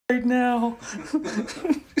right now.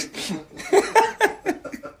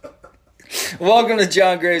 Welcome to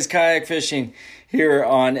John Gray's Kayak Fishing here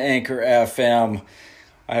on Anchor FM.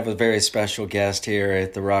 I have a very special guest here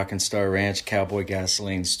at the Rock and Star Ranch Cowboy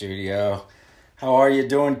Gasoline Studio. How are you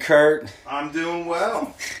doing, Kurt? I'm doing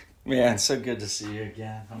well. Man, so good to see you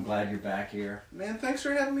again. I'm glad you're back here. Man, thanks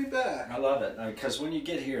for having me back. I love it. Because when you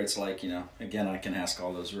get here, it's like, again, I can ask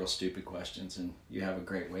all those real stupid questions, and you have a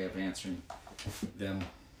great way of answering them.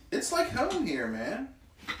 It's like home here, man.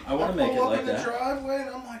 I want to make it like that. I pull up in the driveway, and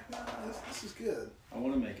I'm like, nah, this is good. I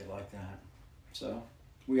want to make it like that. So,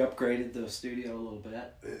 we upgraded the studio a little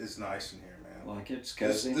bit. It is nice in here, man. Like it's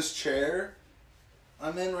cozy. This chair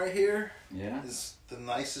I'm in right here is the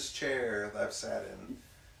nicest chair that I've sat in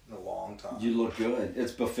a long time. You look good.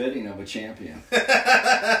 It's befitting of a champion.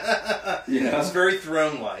 It's very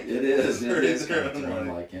throne-like. It is. It is kind of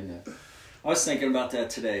throne-like, isn't it? I was thinking about that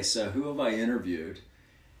today. So who have I interviewed?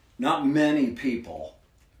 Not many people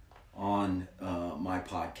on my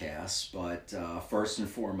podcast, but first and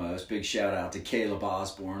foremost, big shout out to Caleb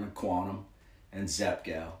Osborne of Quantum and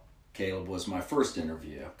Zepco. Caleb was my first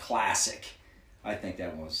interview. Classic. I think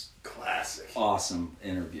that was classic. Awesome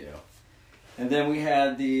interview. And then we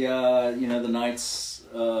had the Knights,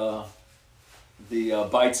 the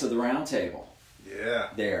Bites of the Round Table. Yeah.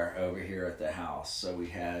 There, over here at the house. So we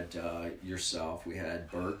had yourself, we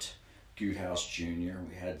had Bert Gutehouse Jr.,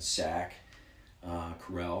 we had Zach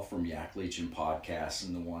Carell from Yak Legion Podcast,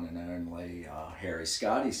 and the one and only Harry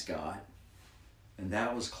Scotty Scott. And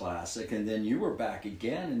that was classic. And then you were back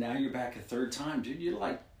again, and now you're back a third time. Dude,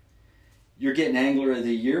 you're getting Angler of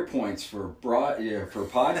the Year points for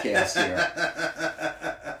podcast here.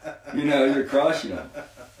 You're crushing them.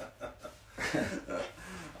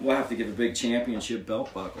 We'll have to give a big championship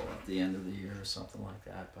belt buckle at the end of the year or something like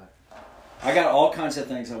that. But I got all kinds of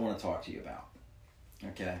things I want to talk to you about.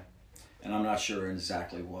 Okay? And I'm not sure in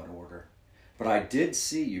exactly what order. But I did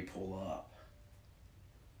see you pull up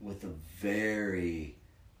with a very,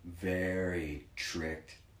 very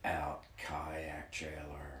tricked out kayak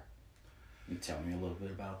trailer. Can you tell me a little bit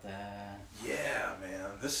about that? Yeah,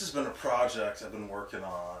 man. This has been a project I've been working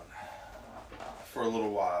on for a little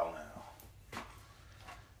while now.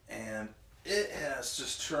 And it has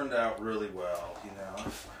just turned out really well, I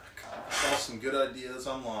saw some good ideas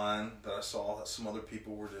online that I saw that some other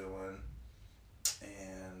people were doing.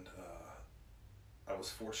 And I was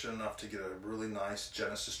fortunate enough to get a really nice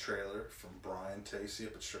Genesis trailer from Brian Tacey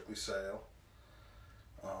up at Strictly Sail.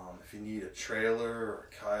 If you need a trailer or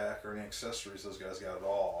a kayak or any accessories, those guys got it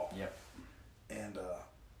all. Yep. And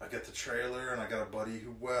I got the trailer, and I got a buddy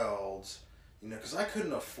who welds, because I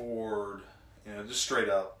couldn't afford, just straight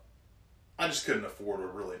up, I just couldn't afford a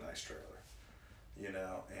really nice trailer, and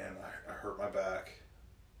I hurt my back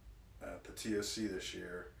at the TOC this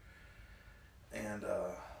year, and,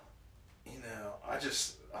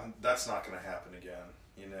 that's not going to happen again.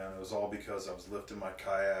 And it was all because I was lifting my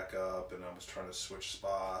kayak up, and I was trying to switch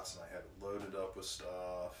spots, and I had it loaded up with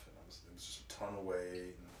stuff, and it was just a ton of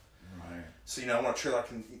weight. Right. So, I want a trailer I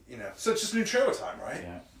can, so it's just new trailer time, right?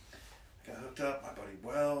 Yeah. I got hooked up, my buddy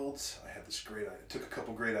welds, I had this I took a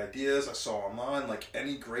couple great ideas I saw online, like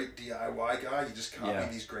any great DIY guy, you just copy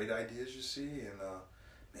these great ideas you see, and,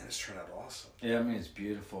 man, it's turned out awesome. Yeah, I mean, it's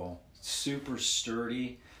beautiful. Super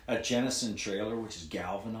sturdy. A Jenison trailer, which is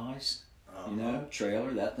galvanized.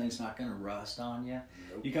 Trailer, that thing's not going to rust on you.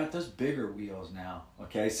 Nope. You got those bigger wheels now.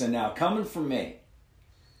 Okay, so now coming from me,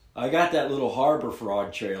 I got that little Harbor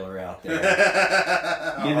Fraud trailer out there.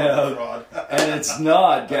 And it's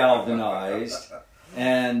not galvanized,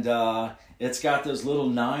 and it's got those little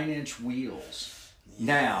 9-inch wheels.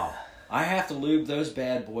 Yeah. Now, I have to lube those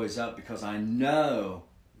bad boys up because I know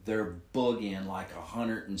they're boogieing like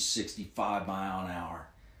 165 mile an hour.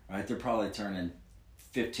 Right? They're probably turning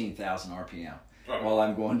 15,000 RPM while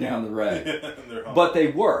I'm going down the road. But they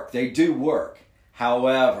work. They do work.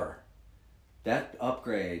 However, that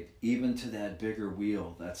upgrade, even to that bigger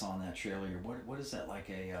wheel that's on that trailer, what is that, like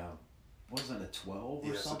what is that, a 12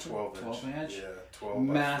 or something? It's a 12 inch. Yeah, 12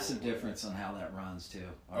 Massive difference on how that runs,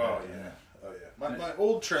 too. Oh, yeah. My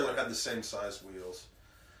old trailer had the same size wheels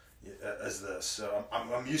as this, so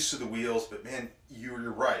I'm used to the wheels, but man,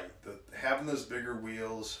 you're right. Having those bigger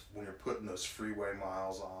wheels when you're putting those freeway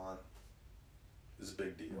miles on is a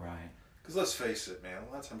big deal. Right. Because let's face it, man,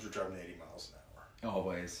 a lot of times you're driving 80 miles an hour.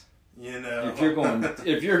 Always.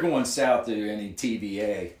 If you're going south to any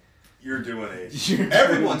TVA, you're doing 80.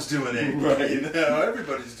 Everyone's doing 80. Right.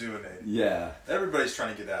 Everybody's doing 80. Yeah. Everybody's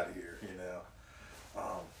trying to get out of here.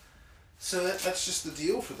 So that's just the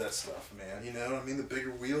deal for that stuff, man. The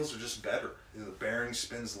bigger wheels are just better. The bearing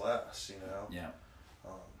spins less. Yeah.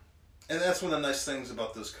 And that's one of the nice things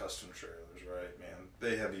about those custom trailers, right, man?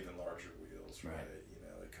 They have even larger wheels, right? You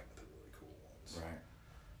know, they come with the really cool ones. Right.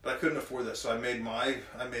 But I couldn't afford that, so I made my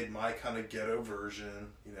kind of ghetto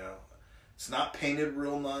version. You know, it's not painted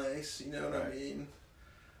real nice. You know what I mean?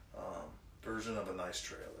 Version of a nice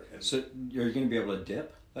trailer. And so you're going to be able to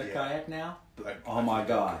dip that kayak now? Oh my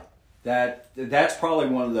God, that's probably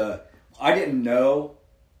one of the. I didn't know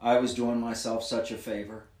I was doing myself such a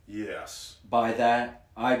favor. Yes. By that,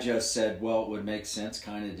 I just said, well, it would make sense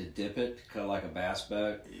kind of to dip it, kind of like a bass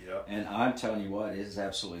boat. Yep. And I'm telling you what, it has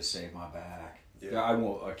absolutely saved my back. Yeah.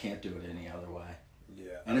 I can't do it any other way.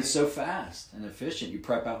 Yeah. And it's so fast and efficient. You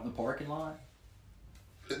prep out in the parking lot.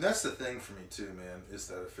 And that's the thing for me too, man, is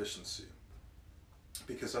that efficiency.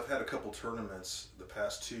 Because I've had a couple tournaments the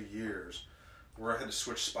past 2 years where I had to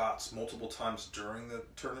switch spots multiple times during the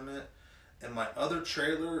tournament. And my other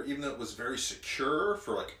trailer, even though it was very secure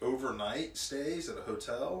for like overnight stays at a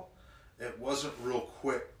hotel, it wasn't real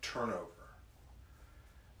quick turnover.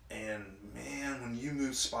 And man, when you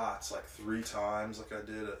move spots like 3 times like I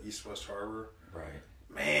did at East West Harbor, right?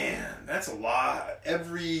 Man, that's a lot.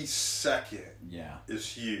 Every second is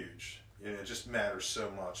huge. And it just matters so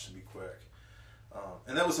much to be quick.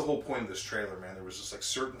 And that was the whole point of this trailer, man. There was just like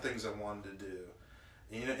certain things I wanted to do.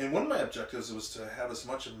 And, you know, and one of my objectives was to have as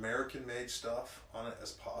much American-made stuff on it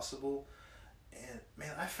as possible. And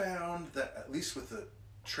man, I found that at least with the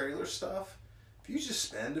trailer stuff, if you just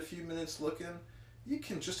spend a few minutes looking, you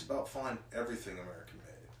can just about find everything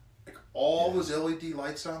American-made. Like all those LED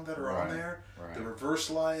lights on that are on there, the reverse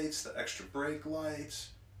lights, the extra brake lights,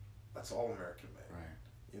 that's all American-made. Right.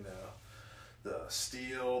 You know. The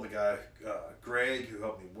steel, the guy, Greg, who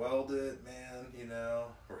helped me weld it, man, you know,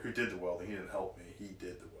 or who did the welding. He didn't help me. He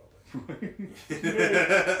did the welding.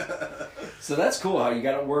 So that's cool how you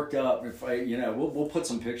got it worked up. If we'll put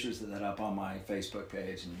some pictures of that up on my Facebook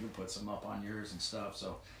page, and you put some up on yours and stuff.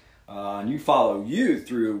 So, and you follow you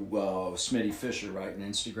through Smitty Fisher, right, and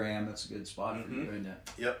Instagram. That's a good spot for you, isn't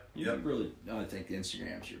it? Yep. You really, I think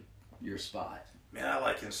Instagram's your spot. Man, I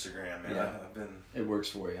like Instagram, man. Yeah. It works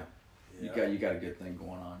for you. Yeah. You got a good thing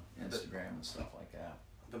going on Instagram and stuff like that.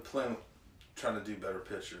 I've been trying to do better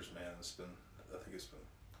pictures, man. I think it's been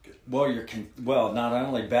good. Well, not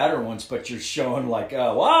only better ones, but you're showing like,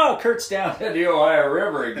 wow, Kurt's down at the Ohio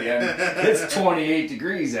River again. It's 28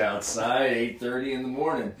 degrees outside, 8:30 in the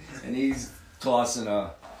morning, and he's tossing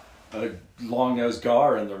a long-nosed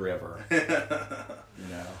gar in the river. You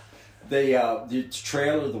know. The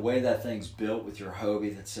trailer, the way that thing's built with your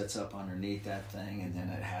Hobie that sits up underneath that thing, and then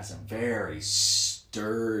it has a very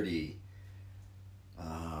sturdy,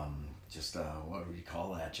 what do you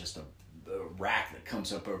call that? Just a rack that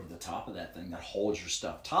comes up over the top of that thing that holds your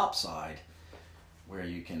stuff topside, where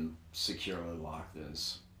you can securely lock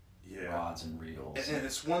those rods and reels. And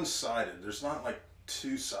it's one-sided. There's not like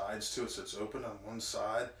 2 sides to it, so it's open on one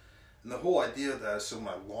side. And the whole idea of that is so when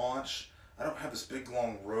I launch, I don't have this big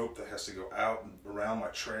long rope that has to go out and around my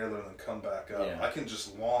trailer and then come back up. I can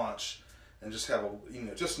just launch and just have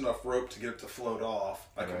just enough rope to get it to float off.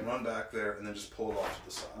 I can run back there and then just pull it off to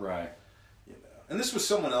the side. Right. You know. And this was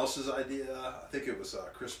someone else's idea. I think it was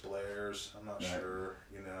Chris Blair's. I'm not sure.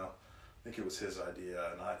 You know. I think it was his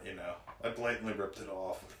idea, and I blatantly ripped it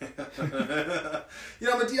off. I'm a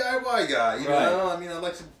DIY guy, you know. I mean, I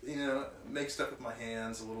like to, make stuff with my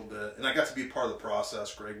hands a little bit, and I got to be part of the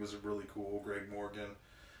process. Greg was really cool. Greg Morgan,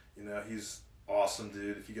 he's awesome,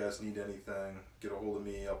 dude. If you guys need anything, get a hold of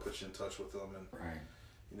me. I'll put you in touch with him, and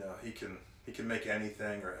he can make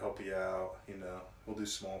anything or help you out. We'll do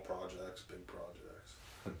small projects, big projects.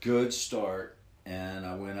 A good start. And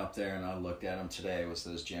I went up there and I looked at them today. It was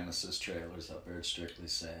those Genesis trailers up there at Strictly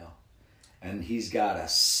Sale. And he's got a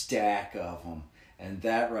stack of them. And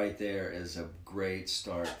that right there is a great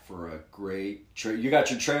start for a great you got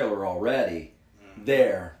your trailer already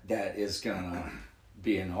there. That is going to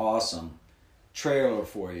be an awesome trailer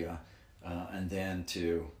for you. And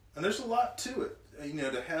there's a lot to it.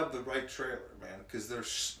 To have the right trailer, man, because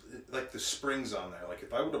there's like the springs on there. Like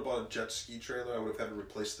if I would have bought a jet ski trailer, I would have had to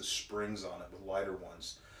replace the springs on it with lighter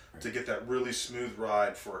ones to get that really smooth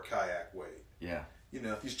ride for a kayak weight. Yeah.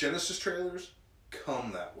 These Genesis trailers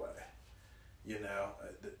come that way.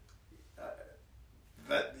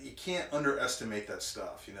 That you can't underestimate that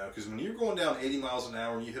stuff. Because when you're going down 80 miles an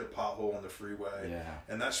hour and you hit a pothole on the freeway,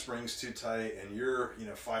 and that spring's too tight, and your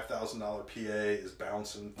 $5,000 PA is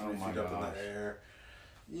bouncing 3 feet up in the air.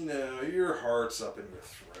 Your heart's up in your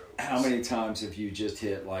throat. How many times have you just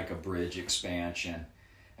hit like a bridge expansion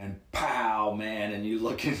and pow, man, and you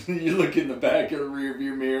look in the back of the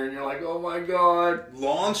rearview mirror, and you're like, oh my God.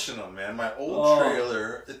 Launching them, man. My old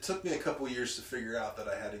trailer, it took me a couple years to figure out that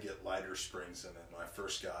I had to get lighter springs in it when I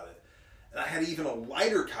first got it. And I had even a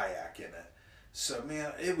lighter kayak in it. So,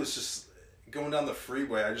 man, it was just, going down the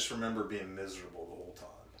freeway, I just remember being miserable the whole time.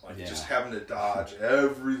 Like, just having to dodge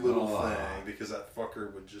every little thing because that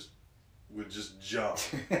fucker would just jump.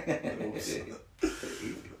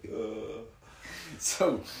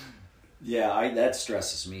 So, yeah, that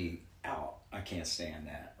stresses me out. I can't stand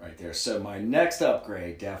that right there. So my next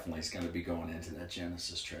upgrade definitely is going to be going into that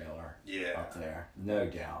Genesis trailer up there. No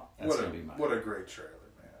doubt. That's going to be mine. What a great trailer,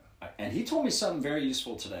 man. And he told me something very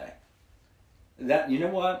useful today. That, you know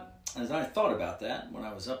what? As I thought about that when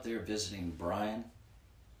I was up there visiting Brian.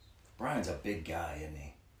 Brian's a big guy, isn't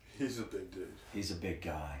he? He's a big dude. He's a big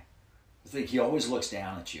guy. I think he always looks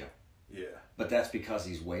down at you. Yeah. But that's because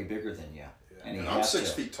he's way bigger than you. Yeah. And I'm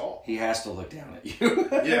 6 feet tall. He has to look down at you.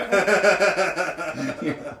 Yeah.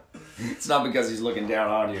 It's not because he's looking down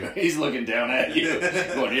on you. He's looking down at you.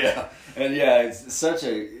 But yeah. And yeah, it's such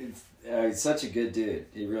a good dude.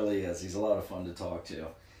 He really is. He's a lot of fun to talk to.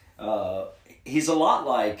 He's a lot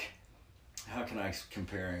like, how can I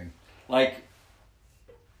compare him? Like,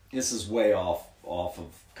 this is way off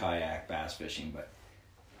of kayak bass fishing, but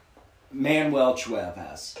Manuel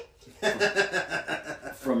Chuevas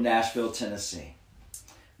from Nashville, Tennessee.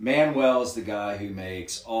 Manuel is the guy who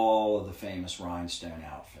makes all of the famous rhinestone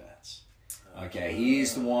outfits. Okay,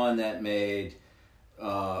 he's the one that made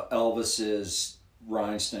Elvis's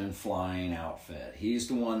rhinestone flying outfit. He's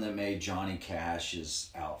the one that made Johnny Cash's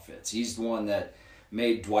outfits. He's the one that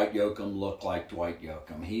made Dwight Yoakam look like Dwight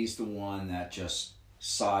Yoakam. He's the one that just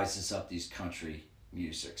sizes up these country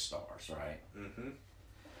music stars, right? Mm-hmm.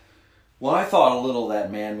 Well, I thought a little of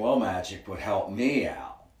that Manuel magic would help me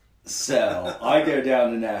out. So I go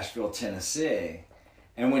down to Nashville, Tennessee,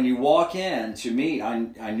 and when you walk in to meet,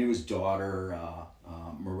 I knew his daughter,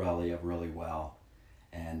 Morelia, really well,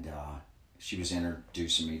 and she was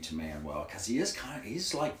introducing me to Manuel because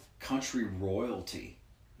he's like country royalty,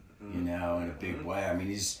 you know, in a big way. I mean,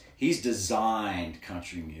 he's designed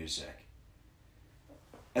country music.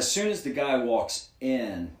 As soon as the guy walks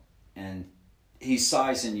in and he's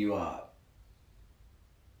sizing you up,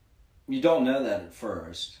 you don't know that at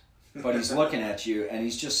first, but he's looking at you and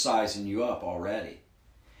he's just sizing you up already.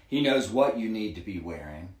 He knows what you need to be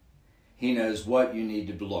wearing. He knows what you need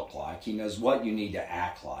to look like. He knows what you need to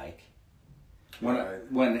act like. When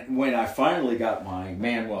I finally got my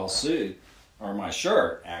Manuel suit, or my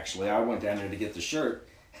shirt, actually, I went down there to get the shirt,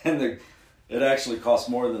 and it actually cost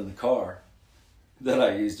more than the car that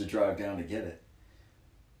I used to drive down to get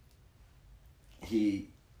it.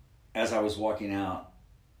 As I was walking out,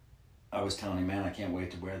 I was telling him, man, I can't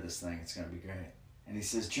wait to wear this thing. It's going to be great. And he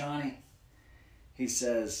says, Johnny, he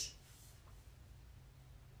says,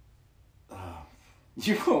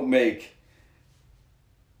 you won't make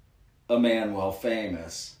a Manuel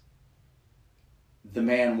famous. The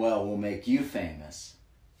Manuel will make you famous.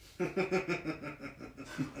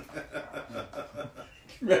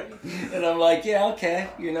 Right? And I'm like, yeah, okay.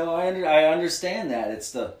 You know, I understand that.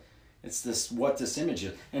 It's what this image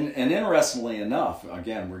is. And interestingly enough,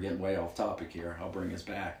 again, we're getting way off topic here. I'll bring us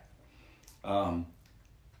back. I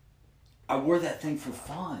wore that thing for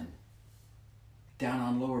fun. Down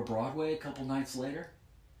on Lower Broadway a couple nights later,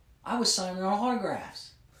 I was signing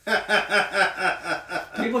autographs.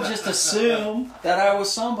 People just assume that I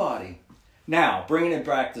was somebody. Now, bringing it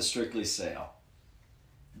back to Strictly Sail.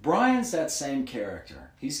 Brian's that same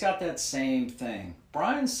character. He's got that same thing.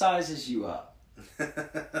 Brian sizes you up.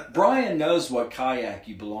 Brian knows what kayak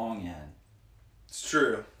you belong in. It's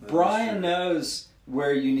true. Brian knows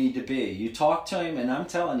where you need to be. You talk to him, and I'm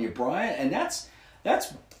telling you, Brian, and that's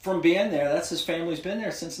from being there. That's his family's been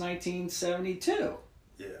there since 1972.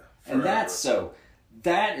 Yeah. And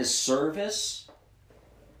that is service.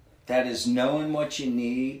 That is knowing what you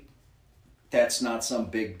need. That's not some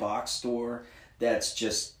big box store. That's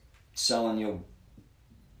just selling you.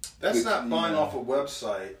 That's not buying off a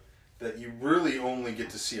website that you really only get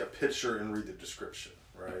to see a picture and read the description,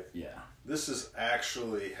 right? Yeah. This is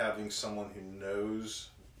actually having someone who knows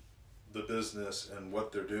the business and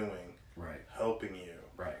what they're doing, right, helping you,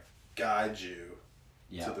 right, guide you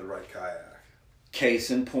to the right kayak. Case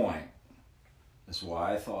in point, that's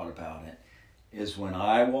why I thought about it, is when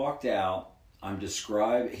I walked out,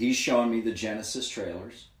 he's showing me the Genesis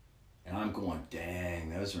trailers, and I'm going, dang,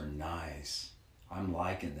 those are nice. I'm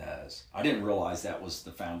liking those. I didn't realize that was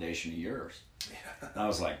the foundation of yours. Yeah. And I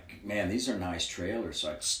was like, man, these are nice trailers.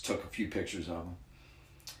 So I just took a few pictures of them.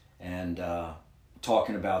 And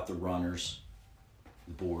talking about the runners,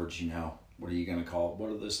 boards, you know. What are you going to call, what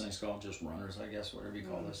are those things called? Just runners, I guess, whatever you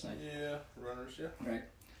call those things. Yeah, runners, yeah. Right.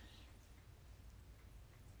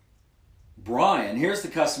 Brian, here's the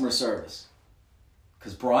customer service.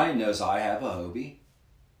 Because Brian knows I have a Hobie.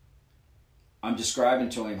 I'm describing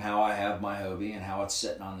to him how I have my Hobie and how it's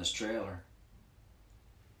sitting on this trailer.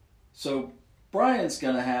 So Brian's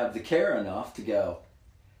going to have the care enough to go,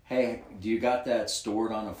 hey, do you got that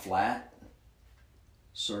stored on a flat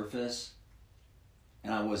surface?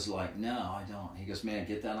 And I was like, no, I don't. He goes, man,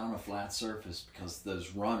 get that on a flat surface because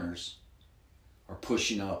those runners are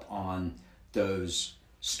pushing up on those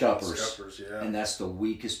scuppers. Yeah. And that's the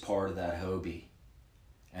weakest part of that Hobie.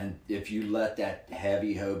 And if you let that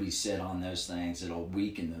heavy Hobie sit on those things, it'll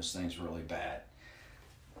weaken those things really bad.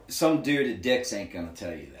 Some dude at Dick's ain't going to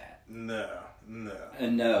tell you that. No.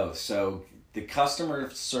 And no. So the customer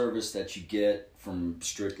service that you get from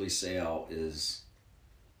Strictly Sale is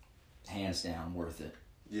hands down worth it.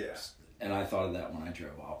 Yes. And I thought of that when I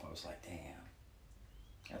drove off. I was like, damn,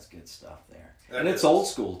 that's good stuff there. That and it's is. Old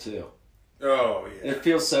school too. Oh, yeah. It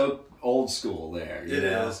feels so old school there. It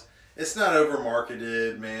is. It's not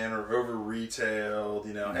over-marketed, man, or over-retailed,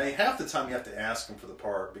 you know. And half the time you have to ask them for the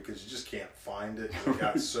part because you just can't find it. They've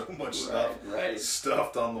got so much stuff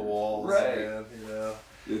stuffed on the walls, man, you know.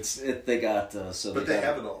 They got, so but they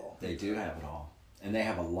have it all. They do have it all. And they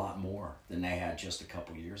have a lot more than they had just a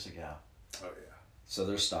couple years ago. Oh, yeah. So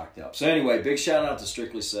they're stocked up. So anyway, big shout out to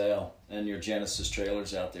Strictly Sale and your Genesis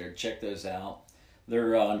trailers out there. Check those out.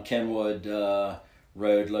 They're on Kenwood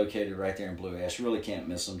Road, located right there in Blue Ash. You really can't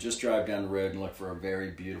miss them. Just drive down the road and look for a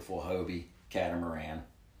very beautiful Hobie catamaran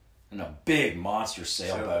and a big monster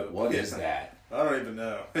sailboat. What is that? I don't even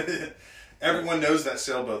know. Everyone knows that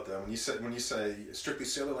sailboat though. When you say Strictly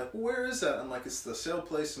Sail, they're like, well, "Where is that?" I'm like, "It's the sail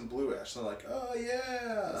place in Blue Ash." They're like, "Oh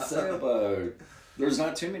yeah, sailboat." There's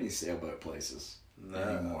not too many sailboat places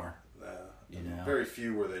anymore. No, you know, very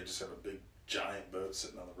few where they just have a big giant boat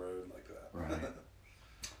sitting on the road like that. Right.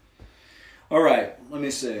 All right, let me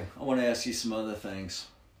see. I want to ask you some other things.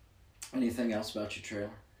 Anything else about your trailer?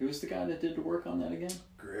 Who was the guy that did the work on that again?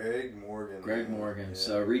 Greg Morgan. Greg Morgan. Yeah.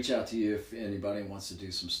 So reach out to you if anybody wants to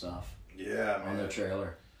do some stuff. Yeah, man. On their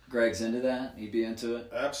trailer. Greg's into that? He'd be into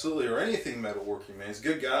it? Absolutely, or anything metalworking, man. He's a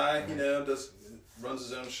good guy, right. You know, runs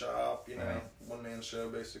his own shop, you know, right. One-man show,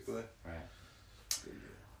 basically. Right.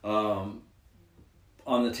 On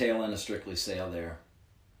the tail end of Strictly Sale there,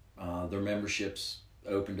 their memberships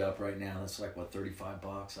opened up right now. That's like, what, $35,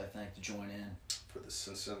 I think, to join in? For the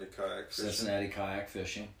Cincinnati Kayak Fishing. Cincinnati Kayak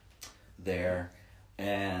Fishing there.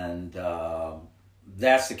 And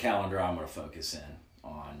that's the calendar I'm going to focus in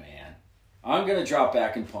on, man. I'm going to drop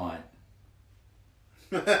back and punt.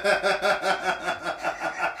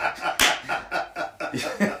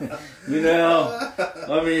 You know,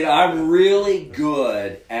 I mean, I'm really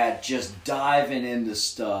good at just diving into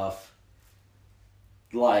stuff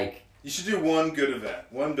like... You should do one good event,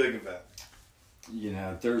 one big event. You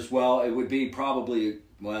know, it would be probably, you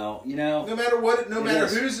know... No matter what, no matter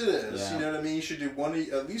whose it is, yeah. You know what I mean? You should do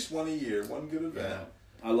at least one a year, one good event.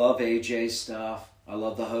 Yeah. I love AJ's stuff. I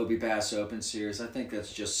love the Hobie Bass Open Series. I think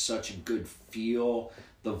that's just such a good feel.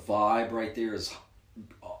 The vibe right there is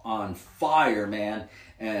on fire, man.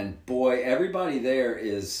 And boy, everybody there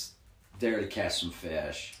is there to catch some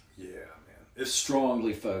fish. Yeah, man. It's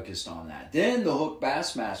strongly focused on that. Then the Hook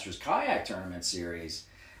Bassmasters Kayak Tournament Series.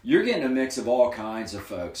 You're getting a mix of all kinds of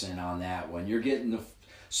folks in on that one. You're getting the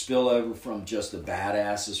spillover from just the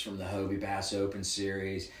badasses from the Hobie Bass Open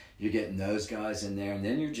Series. You're getting those guys in there. And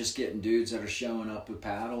then you're just getting dudes that are showing up with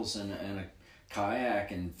paddles and a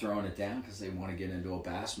kayak and throwing it down because they want to get into a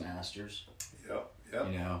Bassmasters. Yep.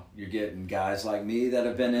 You know, you're getting guys like me that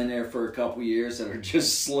have been in there for a couple years that are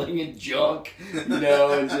just slinging junk, you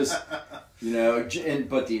know, and just, you know,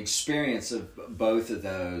 but the experience of both of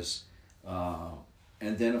those,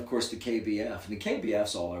 and then of course the KBF, and the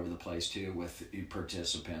KBF's all over the place too with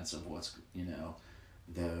participants of what's, you know,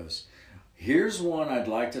 those. Here's one I'd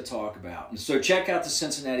like to talk about. And so check out the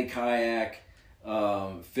Cincinnati Kayak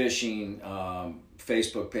Fishing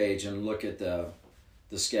Facebook page and look at the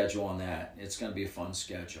schedule on that. It's going to be a fun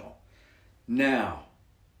schedule. Now,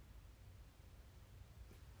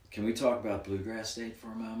 can we talk about Bluegrass State for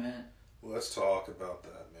a moment? Let's talk about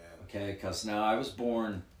that, man. Okay, because now I was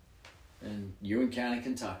born in Ewan County,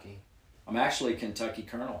 Kentucky. I'm actually a Kentucky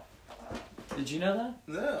Colonel. Did you know that?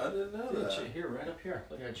 No, I didn't know that. Here, right up here.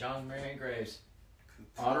 Look at John Marion Graves.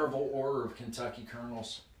 Honorable Order of Kentucky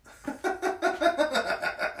Colonels.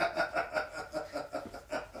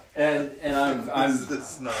 And I'm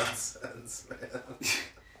this nonsense, man.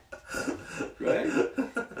 Right?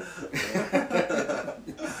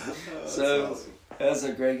 So, awesome.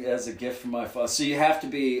 That's a gift from my father. So you have to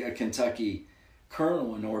be a Kentucky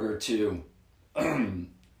colonel in order to, in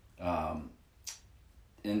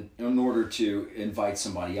order to invite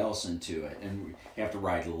somebody else into it, and you have to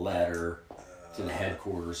write a letter to the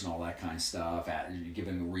headquarters and all that kind of stuff,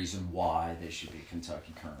 giving a reason why they should be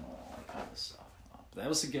Kentucky colonel and all that kind of stuff. That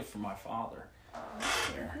was a gift from my father.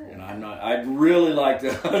 There. And I'd really like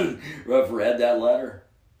to have read that letter.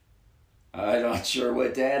 I'm not sure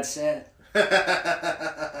what Dad said.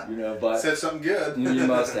 But said something good. You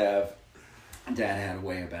must have. Dad had a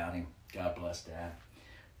way about him. God bless Dad.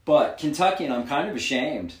 But Kentucky, and I'm kind of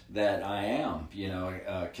ashamed that I am,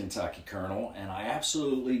 a Kentucky colonel, and I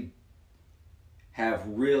absolutely have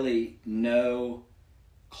really no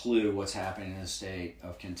clue what's happening in the state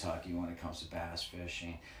of Kentucky when it comes to bass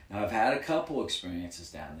fishing. Now, I've had a couple experiences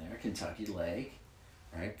down there. Kentucky Lake,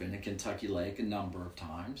 right? Been to Kentucky Lake a number of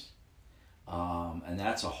times. And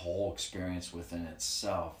that's a whole experience within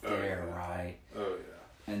itself there, right? Oh,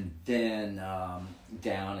 yeah. And then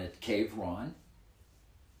down at Cave Run.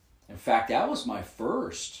 In fact, that was my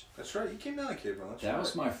first. That's right. You came down to Cave Run. That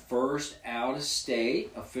was my first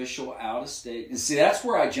official out-of-state. And see, that's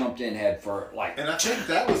where I jumped in head first. And I think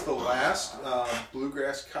that was the last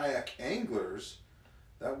Bluegrass Kayak Anglers.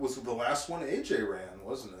 That was the last one AJ ran,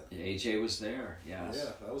 wasn't it? AJ was there, yes.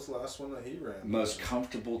 Yeah, that was the last one that he ran. Most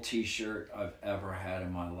comfortable T-shirt I've ever had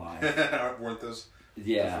in my life. Weren't those?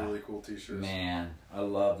 Yeah. Those really cool T-shirts. Man, I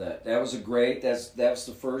love that. That was that was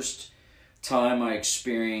the first time I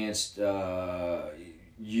experienced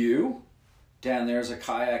you down there as a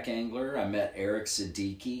kayak angler. I met Eric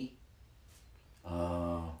Siddiqui. That's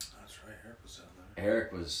right, Eric was down there.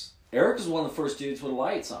 Eric was one of the first dudes with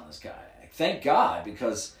lights on this kayak. Thank God,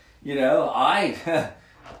 because I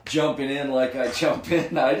jumping in like I jump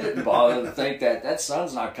in. I didn't bother to think that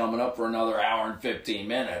sun's not coming up for another hour and 15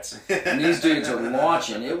 minutes. And these dudes are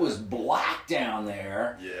launching. It was black down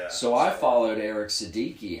there. Yeah. So I followed Eric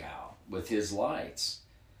Siddiqui out with his lights.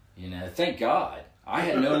 Thank God. I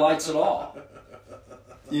had no lights at all.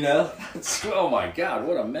 Oh my God,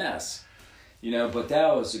 what a mess. But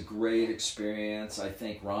that was a great experience. I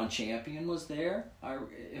think Ron Champion was there,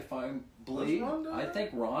 if I believe. I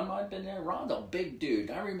think Ron might have been there. Ron's a big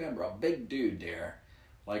dude. I remember a big dude there,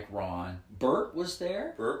 like Ron. Bert was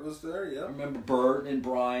there. Bert was there, yeah. I remember Bert and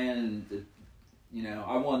Brian, and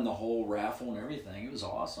I won the whole raffle and everything. It was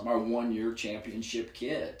awesome. I won your championship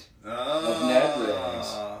kit of Ned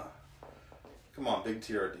rigs. Come on, big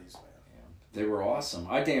TRDs, man. Yeah, they were awesome.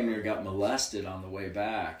 I damn near got molested on the way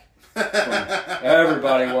back.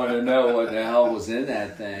 Everybody wanted to know what the hell was in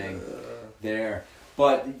that thing there.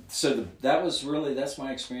 But so that's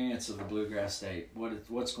my experience of the Bluegrass State.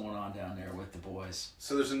 What's going on down there with the boys?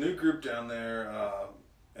 So there's a new group down there,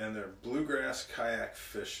 and they're bluegrass kayak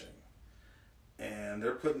fishing, and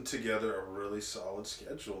they're putting together a really solid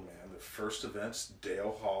schedule, man. Their first event's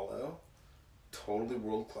Dale Hollow, totally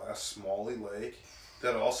world class Smalley Lake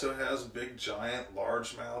that also has big giant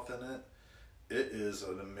largemouth in it. It is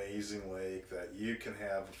an amazing lake that you can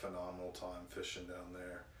have a phenomenal time fishing down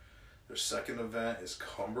there. Their second event is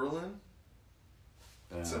Cumberland.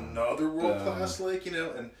 It's another world-class lake,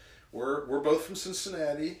 and we're both from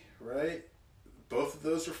Cincinnati, right? Both of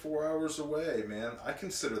those are 4 hours away, man. I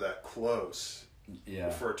consider that close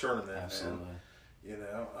for a tournament, absolutely.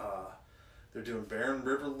 Man. They're doing Barren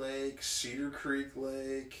River Lake, Cedar Creek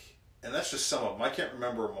Lake, and that's just some of them. I can't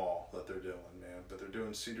remember them all that they're doing, man, but they're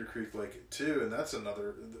doing Cedar Creek Lake too, and that's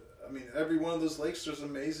another. Every one of those lakes, there's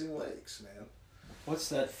amazing lakes, man. What's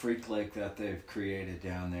that freak lake that they've created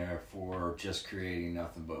down there for just creating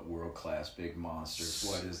nothing but world-class big monsters?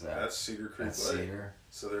 What is that? That's Cedar Creek Lake. Cedar?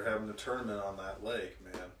 So they're having a tournament on that lake,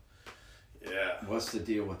 man. Yeah. What's the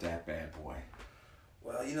deal with that bad boy?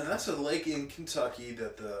 Well, that's a lake in Kentucky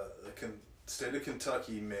that the state of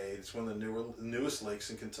Kentucky made. It's one of the newest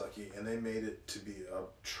lakes in Kentucky, and they made it to be a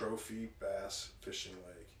trophy bass fishing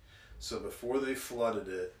lake. So before they flooded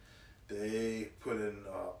it, they put in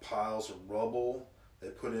piles of rubble. They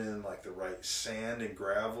put in the right sand and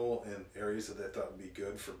gravel in areas that they thought would be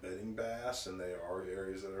good for bedding bass, and they are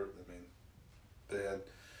areas that are. They had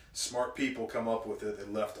smart people come up with it.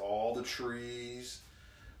 They left all the trees.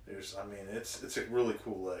 It's a really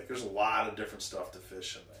cool lake. There's a lot of different stuff to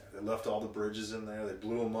fish in there. They left all the bridges in there. They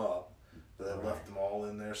blew them up, but they left them all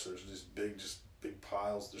in there. So there's these big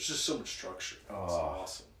piles. There's just so much structure. It's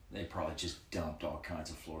awesome. They probably just dumped all kinds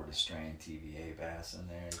of Florida strain TVA bass in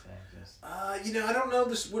there. I don't know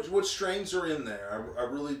what strains are in there. I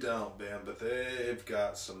really don't, man. But they've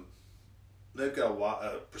got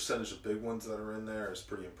a percentage of big ones that are in there. It's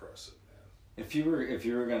pretty impressive, man. If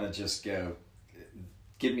you were gonna just go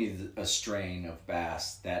give me a strain of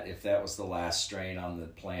bass that if that was the last strain on the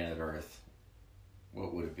planet Earth,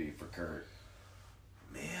 what would it be for Kurt?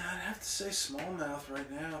 Man, I'd have to say smallmouth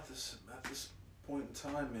right now at this point in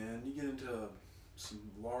time, man. You get into some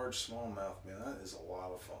large smallmouth, man. That is a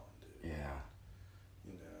lot of fun, dude. Yeah.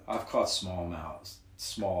 You know. I've caught smallmouth,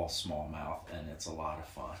 and it's a lot of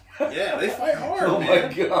fun. Yeah, they fight hard. Oh man.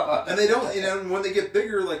 My god! And they don't, when they get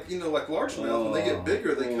bigger, like largemouth, when they get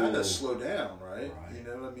bigger, they kind of slow down, right? You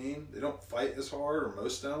know what I mean? They don't fight as hard, or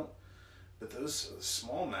most don't. But those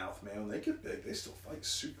smallmouth, man, when they get big, they still fight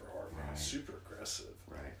super hard, man. Right. Super aggressive.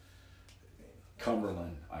 Right. I mean,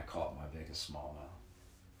 Cumberland, I caught my biggest smallmouth.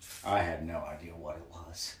 I had no idea what it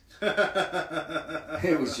was.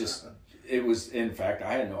 In fact,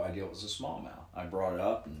 I had no idea it was a smallmouth. I brought it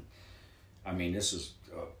up, and I mean, this was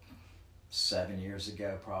 7 years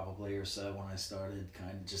ago probably or so when I started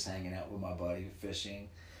kind of just hanging out with my buddy fishing.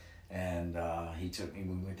 And he took me,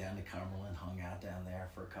 we went down to Cumberland, hung out down there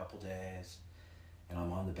for a couple days. And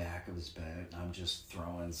I'm on the back of his boat, and I'm just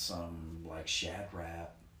throwing some like shad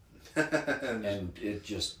wrap. And it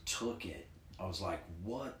just took it. I was like,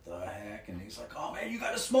 what the heck? And he's like, oh man, you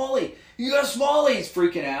got a smallie. You got a smallie. He's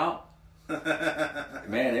freaking out.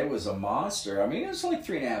 Man, it was a monster. I mean, it was like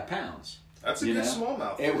 3.5 pounds. That's a good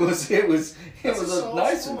smallmouth. It was a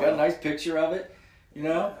nice one. Got a nice picture of it,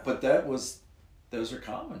 Yeah. But those are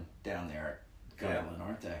common down there at Cumberland,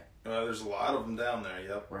 aren't they? There's a lot of them down there.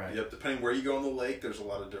 Yep. Right. Yep. Depending where you go on the lake, there's a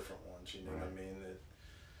lot of different ones. You know what I mean?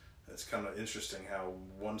 It's kind of interesting how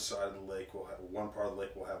one part of the lake will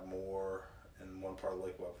have more, and one part of the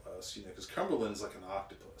lake will have less. Because Cumberland's like an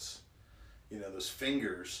octopus. Those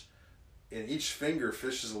fingers. And each finger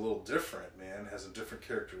fishes a little different, man. Has a different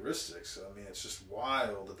characteristics. So, I mean, it's just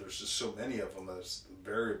wild that there's just so many of them. That the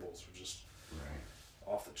variables are just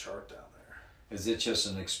off the chart down there. Is it just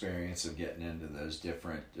an experience of getting into those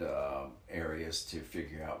different areas to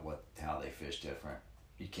figure out how they fish different?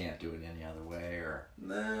 You can't do it any other way, or?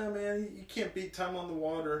 Nah, man, you can't beat time on the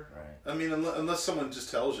water. Right. I mean, unless someone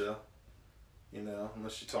just tells you,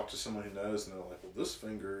 unless you talk to someone who knows, and they're like, well, this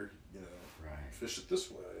finger, fish it this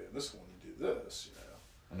way, and this one you do this,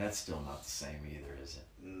 And that's still not the same either, is it?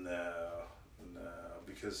 No,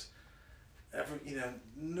 because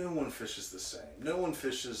no one fishes the same. No one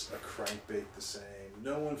fishes a crankbait the same.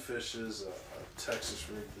 No one fishes a Texas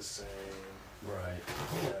rig the same. Right.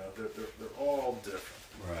 They're all different.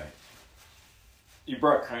 Right. You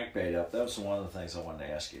brought crankbait up. That was one of the things I wanted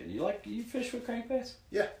to ask you. You fish with crankbaits?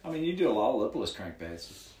 Yeah. I mean, you do a lot of lipless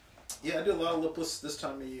crankbaits. Yeah, I do a lot of lipless this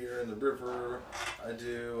time of year in the river. I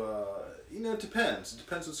do, it depends. It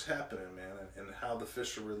depends what's happening, man, and how the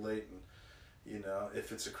fish are relating.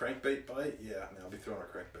 If it's a crankbait bite, I'll be throwing a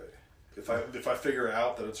crankbait. If I figure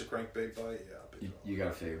out that it's a crankbait bite, I'll be throwing You got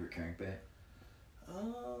a favorite crankbait?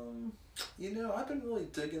 I've been really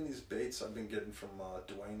digging these baits I've been getting from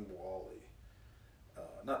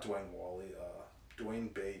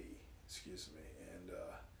Dwayne Beatty, excuse me, and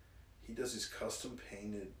he does these custom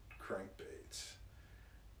painted crankbaits,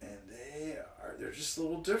 and they're just a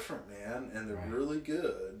little different, man, and they're really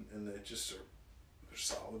good, and they're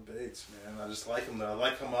solid baits, man. I just like them. I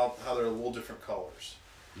like them how they're a little different colors.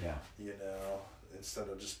 Yeah. Instead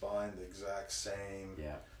of just buying the exact same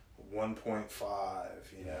 1.5,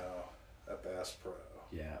 at Bass Pro.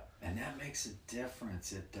 Yeah, and that makes a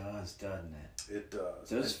difference. It does, doesn't it? It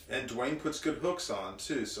does. And Dwayne puts good hooks on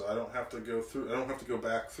too, so I don't have to go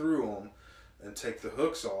back through them and take the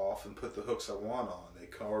hooks off and put the hooks I want on. They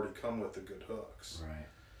already come with the good hooks. Right.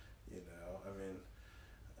 I mean,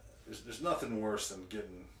 there's nothing worse than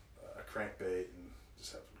getting a crankbait and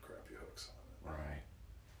just having crappy hooks on it. Right.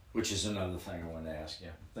 Which is another thing I wanted to ask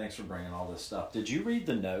you. Thanks for bringing all this stuff. Did you read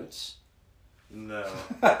the notes? No.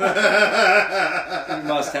 You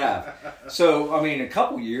must have. So, I mean, a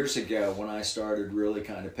couple years ago when I started really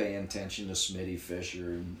kind of paying attention to Smitty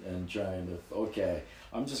Fisher and trying to,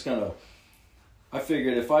 I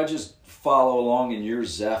figured if I just follow along in your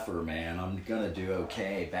Zephyr, man, I'm going to do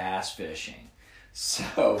okay bass fishing.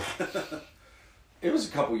 So, it was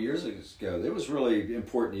a couple years ago. It was really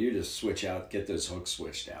important to you to get those hooks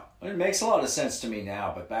switched out. It makes a lot of sense to me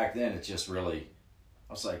now, but back then it just really,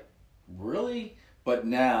 I was like, really? But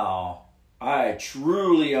now I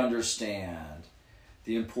truly understand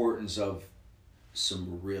the importance of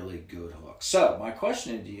some really good hooks. So my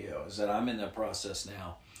question to you is that I'm in the process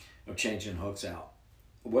now of changing hooks out.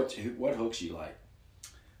 What hooks do you like?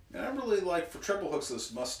 Man, I really like, for treble hooks,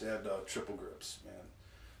 those Mustad triple grips, man.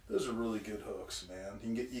 Those are really good hooks, man.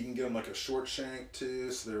 You can get them like a short shank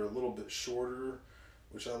too, so they're a little bit shorter,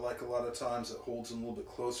 which I like a lot of times. It holds them a little bit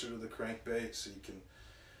closer to the crankbait, so you can,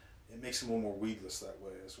 it makes them a little more weedless that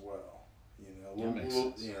way as well. You know,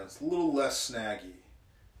 it's a little less snaggy.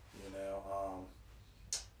 You know,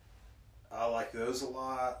 I like those a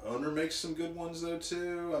lot. Owner makes some good ones though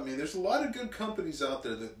too. I mean, there's a lot of good companies out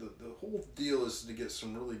there. The whole deal is to get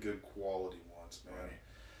some really good quality ones, man. Right.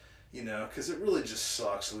 You know, because it really just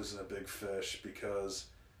sucks losing a big fish, because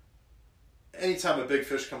anytime a big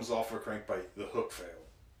fish comes off a crankbait, the hook failed.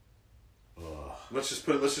 Ugh. Let's just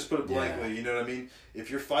put it blankly. Yeah. You know what I mean? If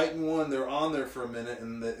you're fighting one, they're on there for a minute,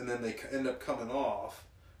 and then they end up coming off,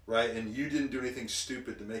 right? And you didn't do anything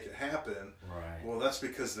stupid to make it happen. Right. Well, that's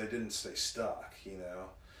because they didn't stay stuck. You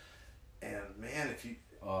know. And man, if you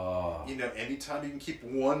you know, anytime you can keep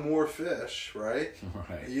one more fish, right?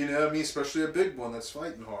 Right. You know what I mean? Especially a big one that's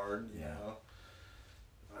fighting hard. You Yeah. know.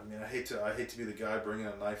 I mean, I hate to be the guy bringing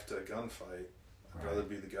a knife to a gunfight. I'd rather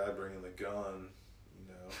be the guy bringing the gun. You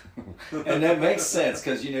know. And that makes sense,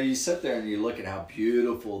 because you know, you sit there and you look at how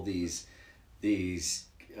beautiful these baits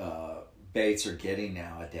are getting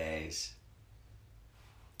nowadays,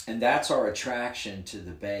 and that's our attraction to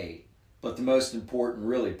the bait. But the most important,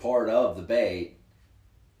 really, part of the bait,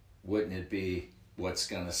 wouldn't it be what's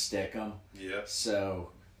going to stick them? Yeah.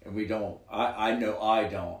 So, and we don't. I know I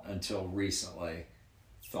don't until recently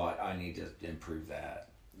thought I need to improve that.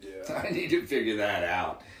 Yeah. I need to figure that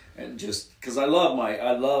out. And just because I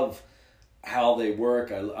love how they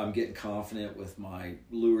work. I'm getting confident with my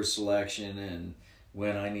lure selection and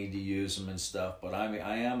when I need to use them and stuff. But I mean,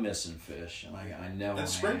 I am missing fish, and I know. And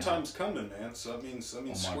springtime's coming, man. So that means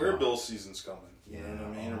square bill season's coming. You know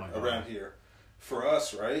what I mean? Around here, for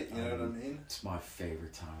us, right? You know what I mean? It's my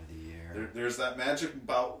favorite time of the year. There's that magic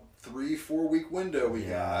about 3-4 week window we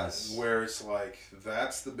got where it's like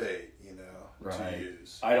that's the bait, you know, to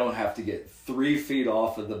use. I don't have to get 3 feet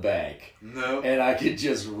off of the bank. No. And I could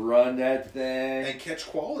just run that thing and catch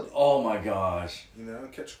quality. Oh my gosh. You know,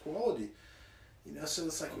 catch quality. You know, so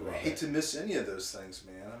it's like I hate to miss any of those things,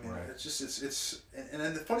 man. I mean, it's just it's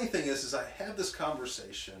and the funny thing is I have this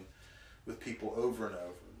conversation with people over and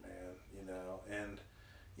over, man.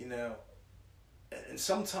 You know, and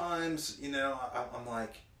sometimes, you know, I'm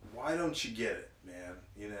like, why don't you get it, man?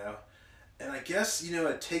 You know, and I guess, you know,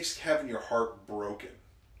 it takes having your heart broken,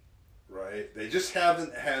 right? They just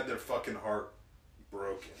haven't had their fucking heart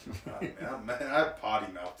broken. Man, I have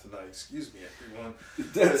potty mouth tonight. Excuse me, everyone.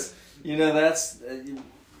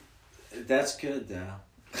 That's good though.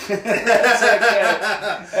 That's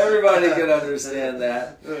okay. Everybody can understand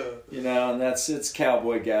that. You know, and it's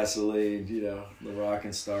Cowboy gasoline, you know, the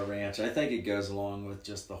Rockin' Star Ranch. I think it goes along with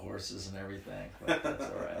just the horses and everything, but that's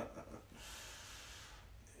all right.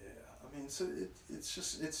 Yeah, I mean, so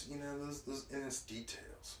it's you know, those and it's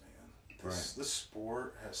details, man. This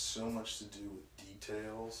sport has so much to do with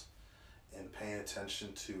details and paying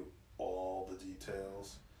attention to all the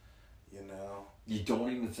details, you know. You don't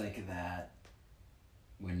even think of that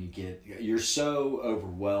when you're so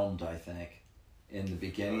overwhelmed, I think, in the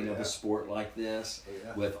beginning of a sport like this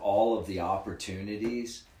with all of the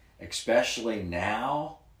opportunities, especially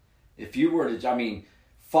now. If you were to, I mean,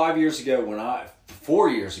 4 years ago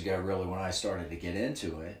really, when I started to get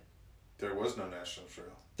into it, there was no national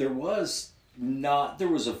trail. There was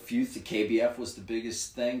a few. The KBF was the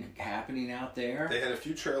biggest thing happening out there. They had a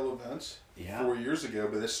few trail events 4 years ago,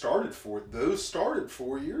 but those started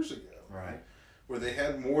 4 years ago. Right. Where they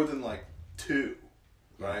had more than like 2,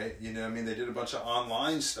 right? You know, I mean, they did a bunch of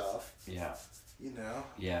online stuff. Yeah. You know.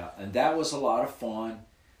 Yeah, and that was a lot of fun.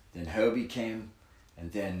 Then Hobie came,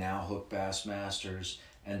 and then now Hook Bass Masters,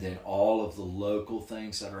 and then all of the local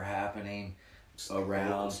things that are happening around.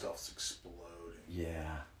 The local stuff's exploding.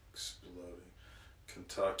 Yeah. Exploding.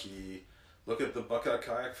 Kentucky. Look at the Buckeye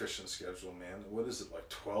kayak fishing schedule, man. What is it, like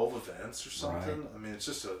 12 events or something? Right. I mean, it's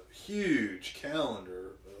just a huge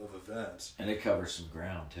calendar of events. And it covers some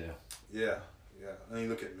ground, too. Yeah, yeah. And you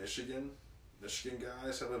look at Michigan. Michigan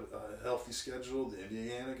guys have a healthy schedule. The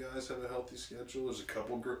Indiana guys have a healthy schedule. There's a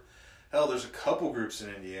couple groups in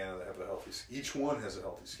Indiana that have a healthy schedule. Each one has a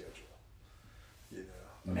healthy schedule. You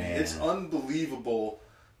know, I mean, it's unbelievable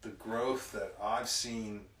the growth that I've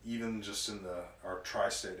seen even just in our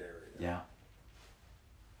tri-state area. Yeah.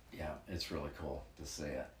 Yeah, it's really cool to see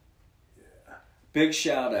it. Yeah. Big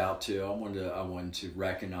shout out to I wanted to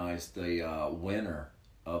recognize the winner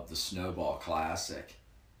of the Snowball Classic,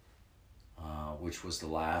 which was the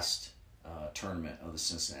last tournament of the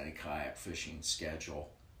Cincinnati kayak fishing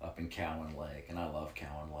schedule up in Cowan Lake, and I love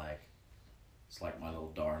Cowan Lake. It's like my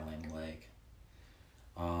little darling lake.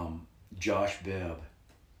 Josh Bibb.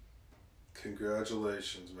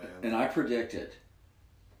 Congratulations, man. And I predicted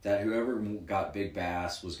that whoever got big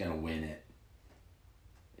bass was going to win it.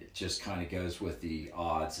 it just kind of goes with the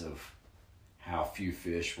odds of how few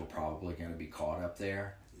fish were probably going to be caught up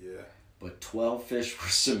there. Yeah. But 12 fish were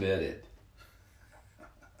submitted.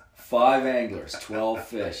 5 anglers, 12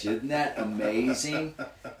 fish. Isn't that amazing?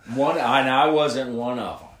 And I wasn't one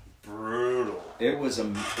of them. Brutal. It was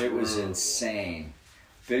insane.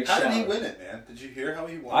 Big How shout. did he win it, man? Did you hear how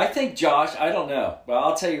he won? I think Josh. I don't know, but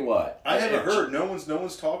I'll tell you what. I haven't heard. No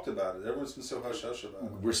one's talked about it. Everyone's been so hush hush about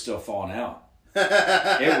it. We're still falling out.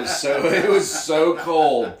 It was so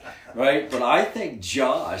cold, right? But I think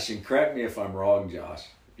Josh, and correct me if I'm wrong, Josh,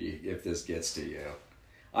 if this gets to you.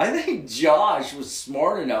 I think Josh was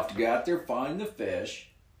smart enough to go out there, find the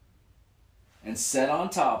fish, and sit on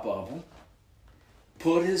top of them,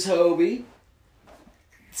 put his Hobie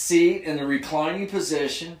seat in the reclining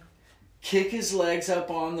position, kick his legs up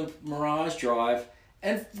on the Mirage Drive,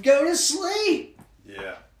 and go to sleep.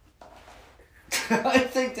 Yeah. I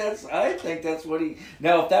think that's what he.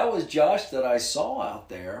 Now, if that was Josh that I saw out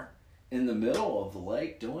there in the middle of the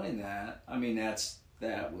lake doing that, I mean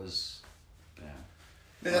that was.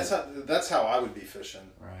 Man, that's how I would be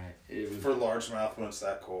fishing. Right. For largemouth when it's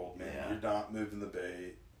that cold, man. Yeah. You're not moving the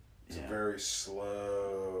bait. It's a very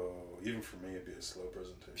slow. Even for me, it'd be a slow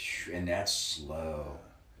presentation. And that's slow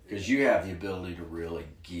because you have the ability to really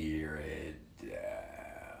gear it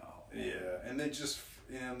down. Yeah, and they just,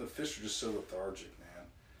 the fish are just so lethargic, man.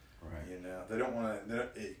 Right. They don't want to.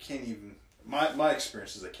 It can't even. My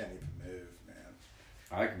experience is they can't even move,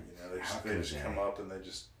 man. They just come up and they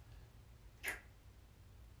just.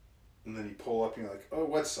 And then you pull up and you're like, oh,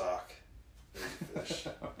 wet sock. There's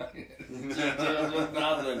a fish.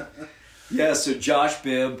 Yeah, so Josh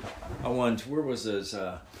Bibb, where was those?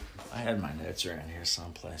 I had my notes around here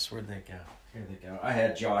someplace. Where'd they go? Here they go. I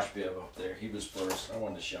had Josh Bibb up there. He was first. I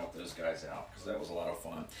wanted to shout those guys out because that was a lot of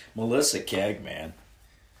fun. Melissa Keg, man.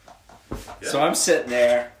 Yeah. So I'm sitting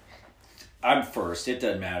there. I'm first. It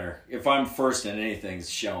doesn't matter. If I'm first in anything, it's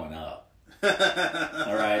showing up. All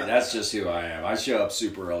right, that's just who I am. I show up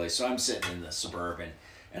super early, so I'm sitting in the Suburban,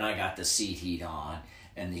 and I got the seat heat on,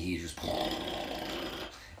 and the heater's,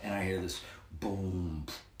 and I hear this boom,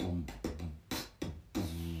 boom, boom, boom,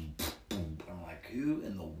 boom, boom. I'm like, who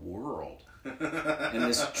in the world? And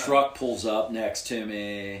this truck pulls up next to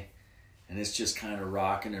me, and it's just kind of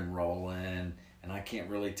rocking and rolling, and I can't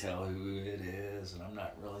really tell who it is, and I'm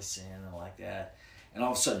not really seeing it like that. And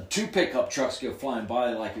all of a sudden, 2 pickup trucks go flying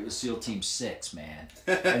by like it was SEAL Team 6, man.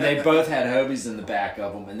 And they both had Hobies in the back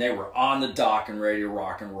of them, and they were on the dock and ready to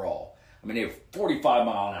rock and roll. I mean, they were 45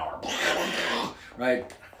 mile an hour. Right?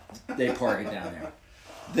 They park it down there.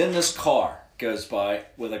 Then this car goes by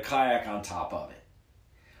with a kayak on top of it.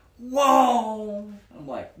 Whoa! I'm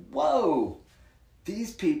like, whoa!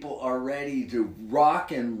 These people are ready to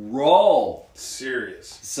rock and roll.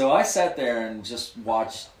 Serious. So I sat there and just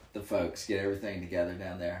watched the folks get everything together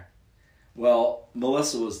down there. Well,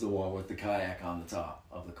 Melissa was the one with the kayak on the top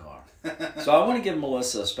of the car. So I want to give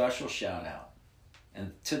Melissa a special shout out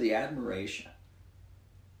and to the admiration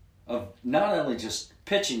of not only just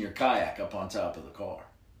pitching your kayak up on top of the car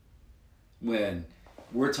when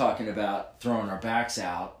we're talking about throwing our backs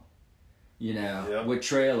out, with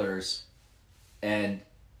trailers, and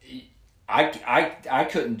I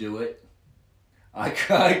couldn't do it. I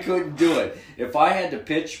couldn't do it. If I had to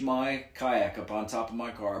pitch my kayak up on top of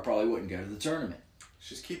my car, I probably wouldn't go to the tournament.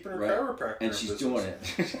 She's keeping her chiropractor. And she's doing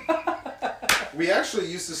it. We actually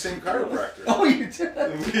use the same chiropractor. Oh, you do?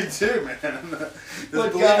 We do, man.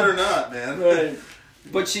 Believe it or not, man. Right.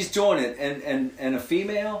 But she's doing it. And a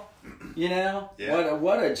female, Yeah.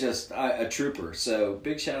 What a trooper. So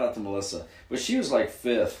big shout out to Melissa. But she was like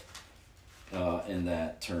 5th in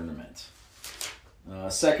that tournament.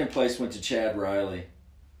 Second place went to Chad Riley.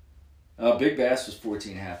 Big Bass was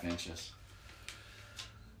 14.5 inches.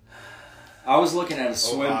 I was looking at a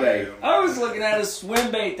swim bait.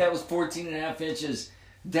 That was 14.5 inches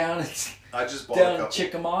down in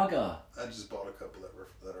Chickamauga. I just bought a couple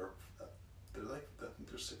that are they're like, I think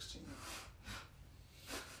they're 16.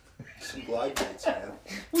 Some glide baits, man.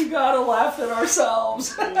 We gotta laugh at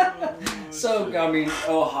ourselves. So I mean,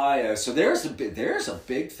 Ohio. So there's a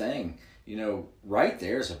big thing. Right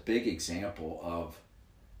there's a big example of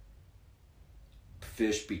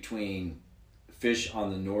fish on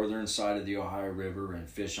the northern side of the Ohio River and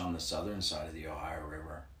fish on the southern side of the Ohio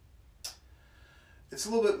River. It's a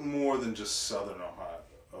little bit more than just southern Ohio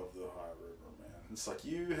of the Ohio River, man. It's like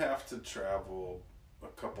you have to travel a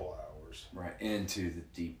couple hours. Right, into the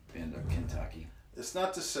deep end of Kentucky. It's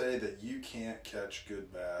not to say that you can't catch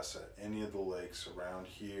good bass at any of the lakes around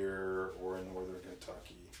here or in northern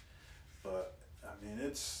Kentucky. But, I mean,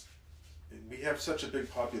 it's we have such a big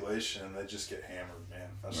population, and they just get hammered, man.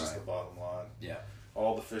 That's just the bottom line. Yeah.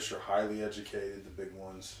 All the fish are highly educated, the big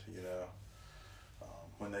ones, you know.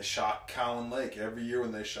 When they shock Cowan Lake, every year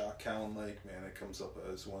when they shock Cowan Lake, man, it comes up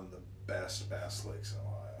as one of the best bass lakes in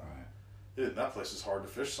Ohio. Right. That place is hard to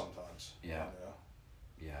fish sometimes. Yeah. You know?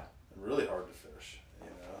 Yeah. Really hard to fish, you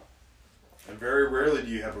know. And very rarely do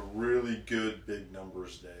you have a really good big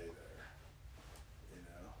numbers day there. You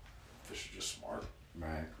know, fish are just smart.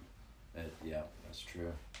 Right. Yeah, that's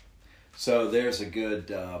true. So there's a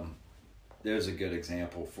good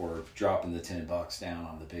example for dropping the $10 down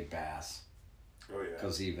on the big bass. Oh yeah.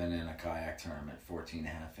 Because even in a kayak tournament,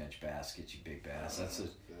 14.5-inch bass gets you big bass. That's a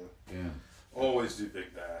boom. Always do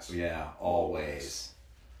big bass. Yeah, always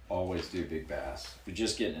do big bass. If you're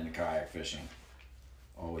just getting into kayak fishing,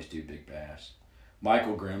 always do big bass.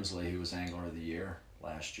 Michael Grimsley, who was Angler of the Year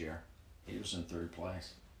last year, he was in 3rd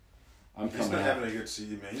place. He's been having a good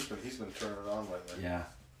season, man. He's been turning it on lately. Yeah.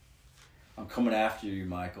 I'm coming after you,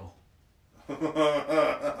 Michael.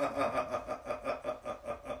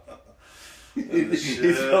 The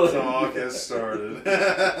shit talk has started.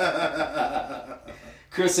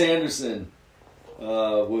 Chris Anderson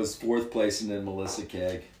was 4th place, and then Melissa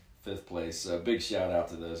Kegg 5th place. So big shout out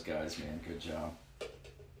to those guys, man. Good job.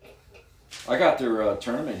 I got their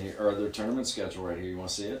tournament here, or their tournament schedule right here. You want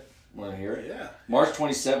to see it? Want to hear it? Yeah. March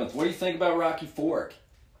 27th. What do you think about Rocky Fork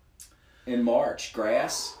in March?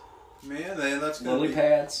 Grass? Man, that's gonna lily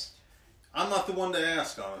pads? I'm not the one to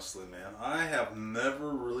ask, honestly, man. I have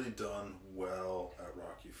never really done well at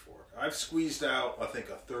Rocky Fork. I've squeezed out, I think,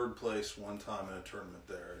 a 3rd place one time in a tournament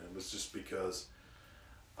there, and it was just because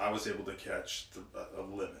I was able to catch a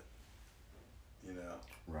limit. You know?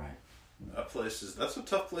 Right. That's a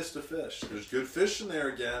tough place to fish. There's good fish in there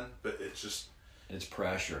again, but it's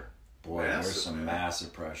pressure. Boy, massive, there's some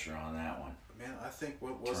massive pressure on that one. Man, I think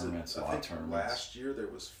what was tournaments, it? I think tournaments. Last year there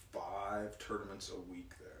was 5 tournaments a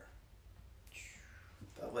week there.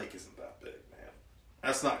 That lake isn't that big, man.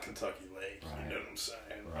 That's not Kentucky Lake. Right. You know what I'm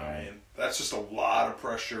saying? Right. I mean, that's just a lot of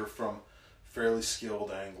pressure from fairly skilled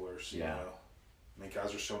anglers. You know? I mean,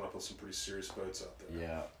 guys are showing up on some pretty serious boats out there.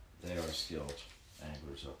 Yeah, they are skilled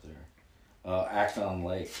anglers up there. Acton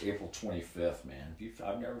Lake, April 25th, man.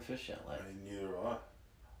 I've never fished that lake. Neither have I.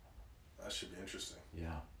 That should be interesting.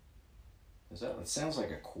 Yeah. It sounds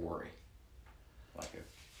like a quarry. I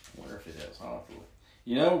wonder if it is. I don't know if it,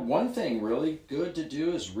 you know, one thing really good to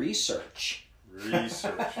do is research.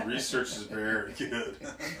 Research is very good.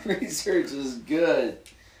 Research is good.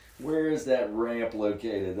 Where is that ramp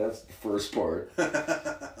located? That's the first part. May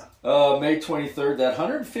 23rd, that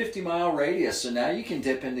 150-mile radius. So now you can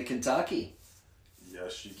dip into Kentucky.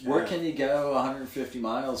 Yes, you can. Where can you go 150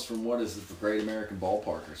 miles from, what is it, the Great American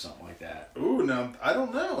Ballpark or something like that? Ooh, now, I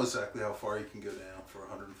don't know exactly how far you can go down for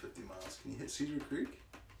 150 miles. Can you hit Cedar Creek?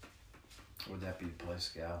 Would that be the place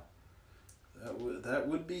to go? That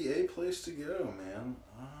would be a place to go, man.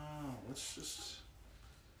 I'm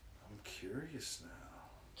curious now.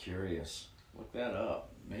 Curious. Look that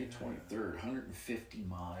up. May 23rd,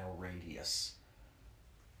 150-mile radius.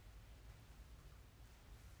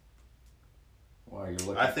 Wow, you're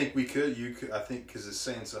looking. I think we could. You could. I think because it's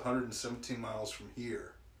saying it's 117 miles from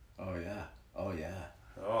here. Oh yeah. Oh yeah.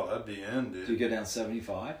 Oh, that'd be in, dude. Do you go down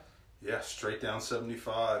 75? Yeah, straight down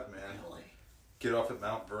 75, man. Really? Get off at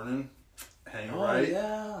Mount Vernon, hang Oh right.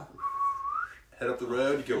 yeah. Head up the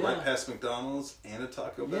road. You go right past McDonald's and a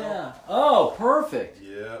Taco Bell. Yeah. Oh, perfect.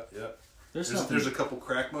 Yeah. There's a couple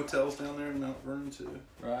crack motels down there in Mount Vernon too.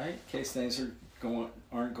 Right. In case things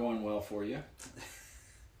aren't going well for you.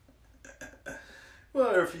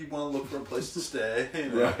 Well, or if you want to look for a place to stay, you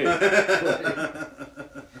know. Right.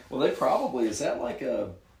 Well, they probably is that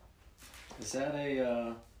a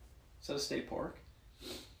state park?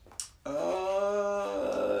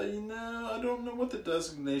 I don't know what the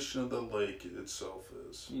designation of the lake itself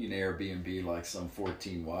is. You can Airbnb like some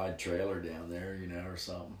 14 wide trailer down there, or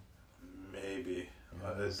something. Maybe.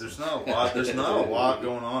 There's not a lot. There's not a lot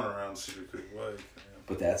going on around Cedar Creek Lake. Yeah.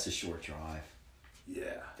 But that's a short drive.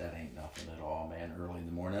 Yeah. That ain't nothing at all, man. Early in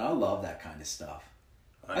the morning. I love that kind of stuff.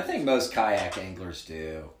 I think most kayak anglers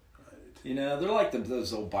do. They're like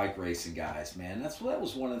those old bike racing guys, man. That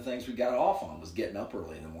was one of the things we got off on, was getting up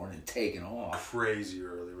early in the morning and taking off. Crazy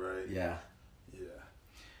early, right? Yeah. Yeah.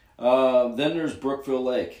 Then there's Brookville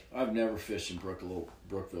Lake. I've never fished in Brookville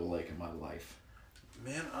Lake in my life.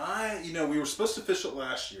 Man, we were supposed to fish it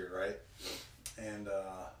last year, right? And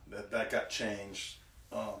that got changed.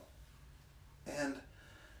 And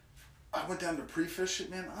I went down to pre-fish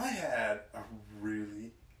it, man. I had a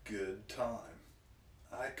really good time.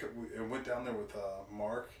 I went down there with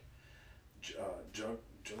Mark Juggerl.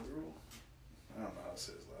 I don't know how to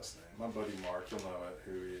say his last name. My buddy Mark, you'll know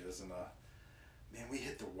who he is. And man, we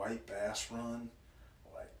hit the white bass run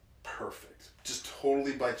like perfect, just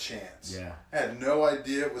totally by chance. Yeah. I had no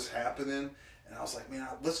idea it was happening, and I was like, man,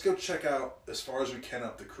 let's go check out as far as we can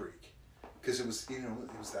up the creek, because it was, it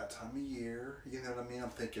was that time of year. You know what I mean? I'm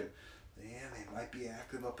thinking, man, they might be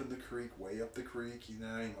active up in the creek, way up the creek. You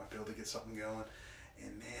might be able to get something going.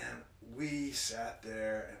 And man, we sat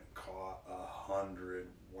there and caught 100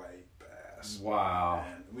 white bass. Wow.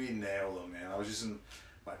 And we nailed them, man. I was using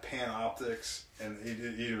my Panoptics, and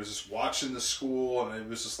he was just watching the school, and it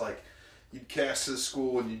was just like, you'd cast to the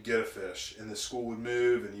school and you'd get a fish, and the school would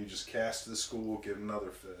move, and you just cast to the school, get another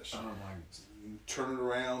fish. Oh my. Turn it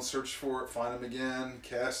around, search for it, find them again,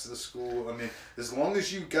 cast to the school. I mean, as long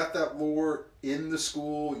as you got that lure in the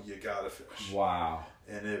school, you got a fish. Wow.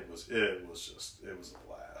 And it was a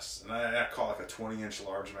blast. And I caught like a 20-inch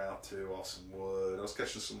largemouth too off some wood. I was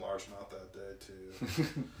catching some largemouth that day too.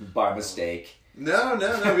 By mistake. No.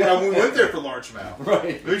 We went there for largemouth.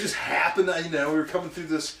 Right. We just happened to, we were coming through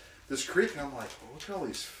this creek, and I'm like, oh, look at all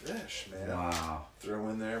these fish, man. Wow. Throw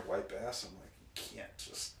in there, white bass. I'm like, you can't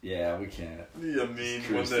just. Yeah, we can't. I mean,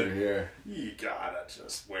 when they're here, you gotta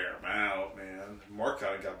just wear them out, man. Mark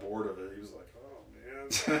kind of got bored of it. He was like, oh,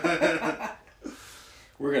 man.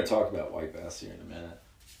 We're going to talk about white bass here in a minute.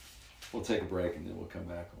 We'll take a break and then we'll come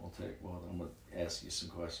back and I'm going to ask you some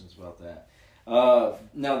questions about that.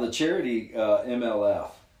 Now the charity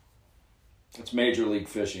MLF, it's Major League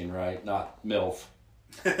Fishing, right? Not MILF.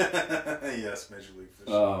 Yes, Major League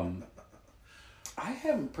Fishing. I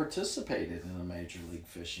haven't participated in a Major League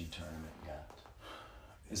Fishing tournament yet.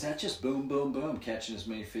 Is that just boom, boom, boom, catching as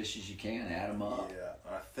many fish as you can, add them up? Yeah,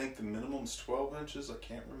 I think the minimum's 12 inches. I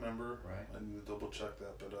can't remember. Right. I need to double check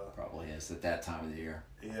that, but probably is at that time of the year.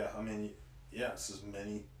 Yeah, I mean, it's as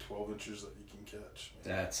many 12 inches that you can catch. Man.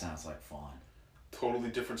 That sounds like fun. Totally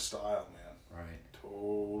different style, man. Right.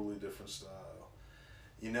 Totally different style.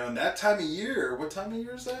 And that time of year, what time of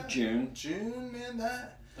year is that? June. June, man,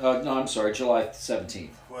 that. No, I'm sorry, July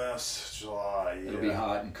 17th. Well, it's July. Yeah. It'll be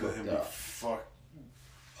hot and cooked It'll up.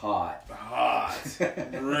 Hot.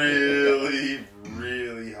 Really,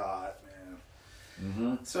 really hot, man.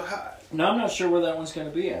 Mm-hmm. So hot. No, I'm not sure where that one's going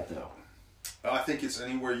to be at, though. I think it's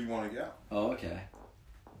anywhere you want to go. Oh, okay.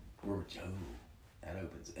 That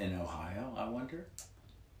opens in Ohio, I wonder?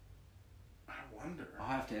 I wonder. I'll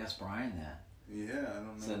have to ask Brian that. Yeah, I don't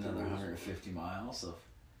know. It's another 150 miles of...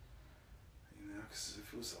 because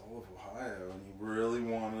if it was all of Ohio and you really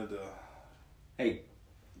wanted to... Hey,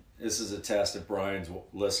 this is a test if Brian's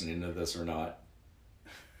listening to this or not.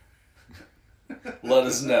 Let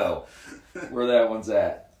us know where that one's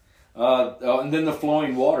at. And then the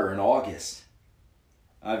flowing water in August.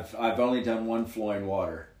 I've only done one flowing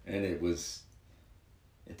water, and it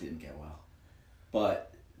didn't get well.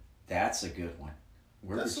 But that's a good one.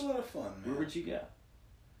 That's a lot of fun, man. Where would you go?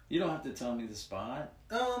 You don't have to tell me the spot.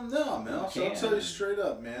 No, man. I'll tell you straight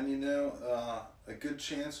up, man. A good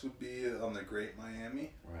chance would be on the Great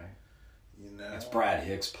Miami. Right. It's Brad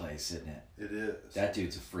Hicks' place, isn't it? It is. That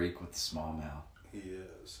dude's a freak with the smallmouth. He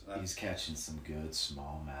is. He's catching some good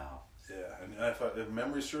smallmouth. Yeah, and if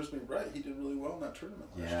memory serves me right, he did really well in that tournament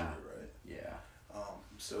last year, right? Yeah.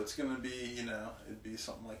 So it's going to be, it'd be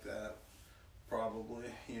something like that,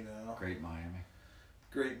 probably, Great Miami.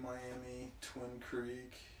 Great Miami, Twin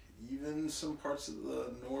Creek, even some parts of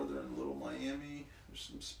the northern Little Miami. There's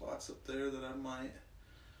some spots up there that I might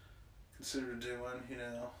consider doing,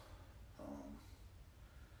 and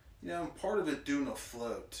part of it doing a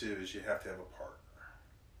float too is you have to have a partner.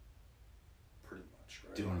 Pretty much,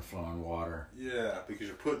 right? Doing flowing water. Yeah, because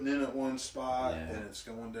you're putting in at one spot and it's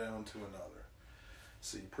going down to another.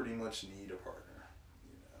 So you pretty much need a partner.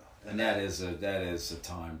 And that is a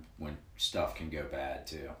time when stuff can go bad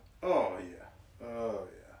too. Oh yeah.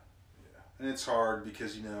 And it's hard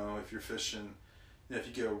because if you're fishing, if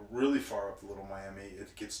you go really far up the Little Miami,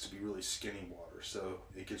 it gets to be really skinny water, so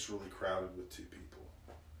it gets really crowded with two people.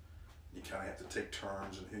 You kind of have to take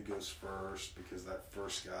turns and who goes first, because that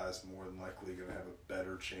first guy is more than likely going to have a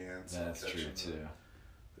better chance. That's true too.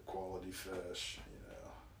 The quality fish,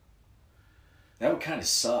 That would kind of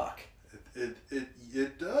suck.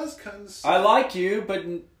 It does kind of suck. I like you, but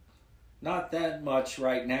not that much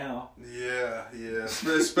right now. Yeah.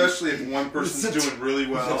 Especially if one person's doing really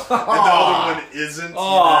well and the other one isn't.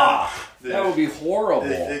 That would be horrible.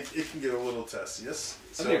 It can get a little testy. Yes.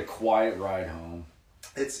 It'd be a quiet ride home.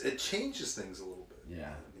 It changes things a little bit.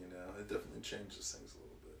 Yeah. It definitely changes things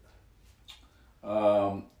a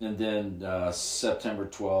little bit. And then September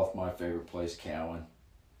 12th, my favorite place, Cowan.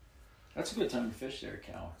 That's a good time to fish there,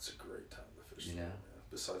 Cowan. It's a great time to fish there, man.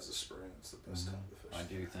 besides the spring, it's the best time to fish. I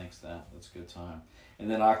do think that's a good time. And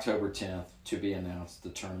then October 10th, to be announced, the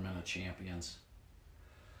Tournament of Champions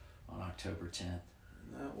on October 10th.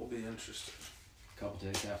 That will be interesting. A couple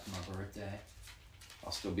days after my birthday.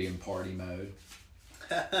 I'll still be in party mode.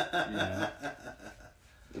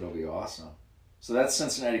 It'll be awesome. So that's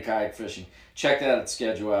Cincinnati Kayak Fishing. Check that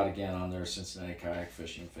schedule out again on their Cincinnati Kayak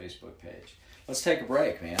Fishing Facebook page. Let's take a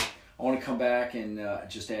break, man. I want to come back and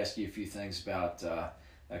just ask you a few things about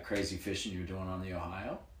that crazy fishing you're doing on the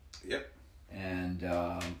Ohio. Yep. And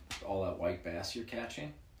all that white bass you're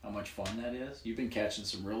catching. How much fun that is. You've been catching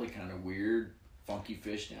some really kind of weird, funky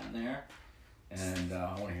fish down there. And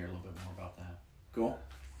I want to hear a little bit more about that. Cool?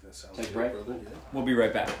 That sounds Take a good, break. brother. Yeah. We'll be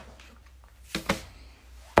right back.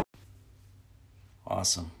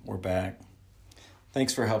 Awesome. We're back.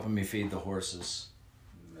 Thanks for helping me feed the horses.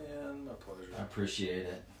 Man, my pleasure. I appreciate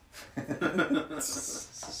it.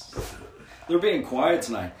 They're being quiet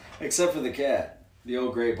tonight, except for the cat, the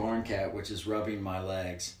old gray barn cat, which is rubbing my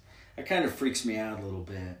legs. That kind of freaks me out a little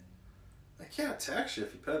bit. I can't attack you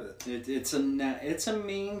if you pet it. It's a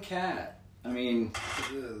mean cat. I mean,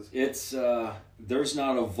 It is. it's there's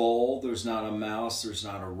not a vole, there's not a mouse, there's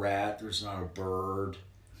not a rat, there's not a bird.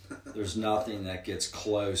 There's nothing that gets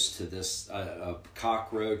close to this, a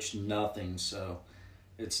cockroach, nothing. So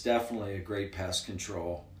it's definitely a great pest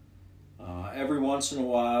control. Every once in a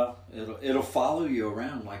while, it'll follow you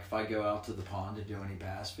around. Like if I go out to the pond to do any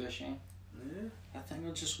bass fishing, that thing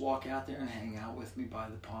will just walk out there and hang out with me by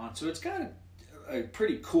the pond. So it's got a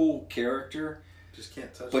pretty cool character. Just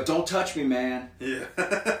can't touch But it. don't touch me, man. Yeah.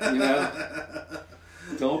 You know?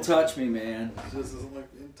 Don't touch me, man. It just doesn't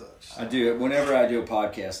like being touched. I do it whenever I do a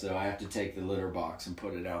podcast, though. I have to take the litter box and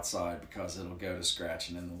put it outside because it'll go to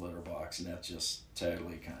scratching in the litter box, and that just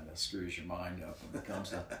totally kind of screws your mind up when it comes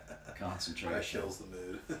to concentration. That kills the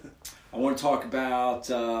mood. I want to talk about.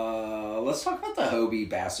 Let's talk about the Hobie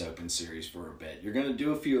Bass Open Series for a bit. You're going to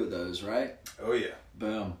do a few of those, right? Oh yeah.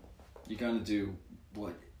 Boom. You're going to do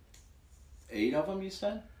what? 8 of them, you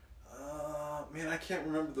said? Man, I can't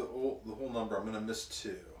remember the whole number. I'm gonna miss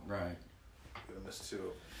 2. Right. I'm gonna miss 2.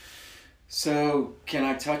 So, can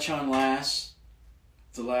I touch on the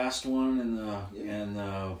last one and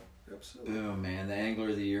the Absolutely. boom, man, the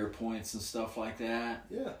Angler of the Year points and stuff like that?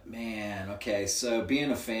 Yeah. Man, okay, so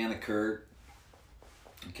being a fan of Kurt,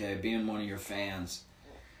 okay, being one of your fans,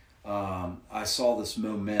 I saw this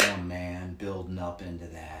momentum, man, building up into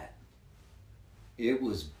that. It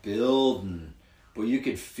was building, but you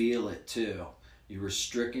could feel it too. You were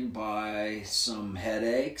stricken by some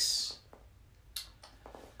headaches,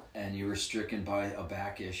 and you were stricken by a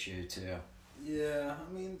back issue too. Yeah,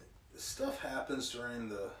 I mean, stuff happens during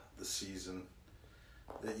the season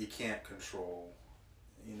that you can't control,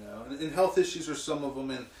 you know. And health issues are some of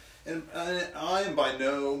them, and I am by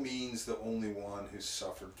no means the only one who's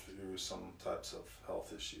suffered through some types of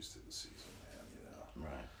health issues through the season, man, you know.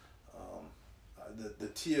 Right. The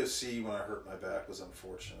TOC when I hurt my back was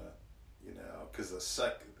unfortunate, you know, because the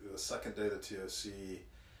second day of the TOC,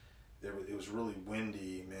 it was really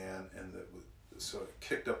windy, man, and so it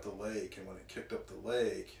kicked up the lake, and when it kicked up the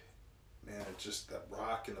lake, man, it just, that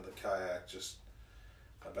rock into the kayak, just,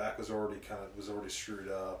 my back was already screwed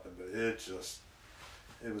up, but it was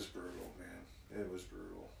brutal, man. It was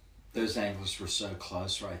brutal. Those anglers were so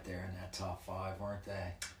close right there in that top 5, weren't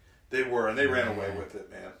they? They were, and they ran away with it,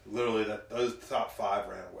 man. Literally, those top 5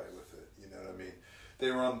 ran away with it. You know what I mean? They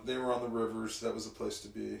were on the rivers. That was the place to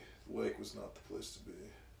be. The lake was not the place to be.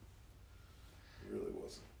 It really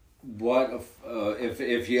wasn't. What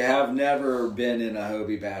if you have never been in a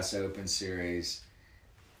Hobie Bass Open Series?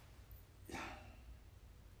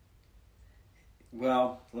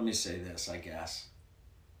 Well, let me say this, I guess.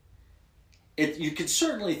 You could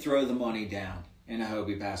certainly throw the money down in a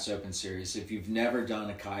Hobie Bass Open Series if you've never done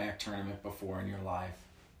a kayak tournament before in your life.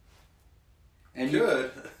 And you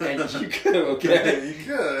could, okay? You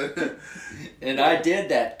could. And I did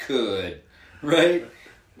that, right?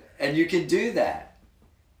 And you can do that.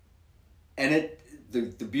 And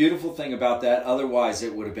the beautiful thing about that, otherwise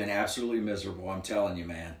it would have been absolutely miserable, I'm telling you,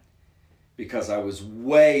 man. Because I was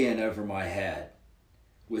way in over my head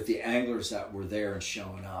with the anglers that were there and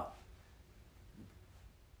showing up.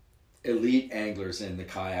 Elite anglers in the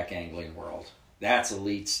kayak angling world. That's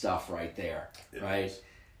elite stuff right there, right?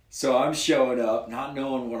 So I'm showing up, not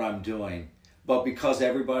knowing what I'm doing, but because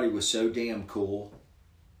everybody was so damn cool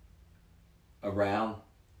around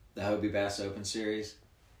the Hobie Bass Open Series,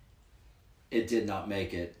 it did not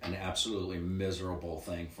make it an absolutely miserable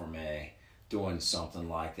thing for me doing something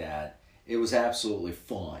like that. It was absolutely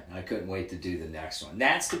fun. I couldn't wait to do the next one.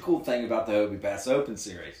 That's the cool thing about the Hobie Bass Open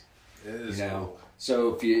Series. It is cool.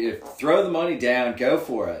 So if throw the money down, go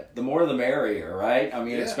for it. The more the merrier, right? I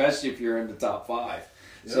mean, especially if you're in the top 5.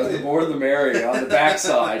 So the more the merrier on the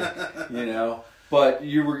backside, But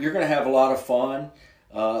you're going to have a lot of fun.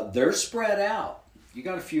 They're spread out. You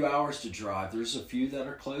got a few hours to drive. There's a few that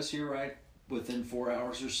are close here, right? Within 4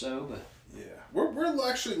 hours or so, but yeah, we're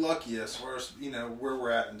actually lucky as far as where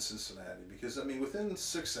we're at in Cincinnati, because I mean within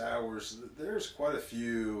 6 hours there's quite a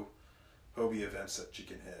few Hobie events that you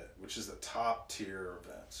can hit, which is the top tier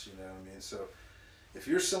events. You know what I mean? So if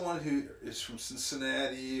you're someone who is from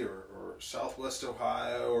Cincinnati or Southwest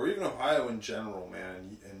Ohio or even Ohio in general,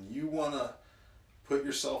 man, and you want to put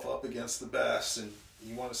yourself up against the best and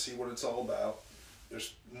you want to see what it's all about,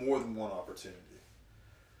 there's more than one opportunity.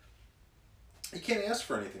 You can't ask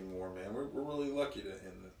for anything more, man. We're really lucky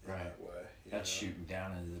in that way. That's shooting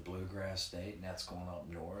down into the bluegrass state, and that's going up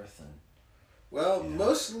north. And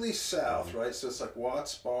mostly south, right? So it's like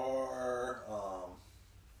Watts Bar.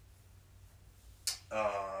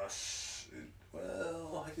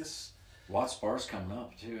 Well, I guess Watts Bar's coming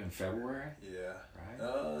up too in February. Yeah.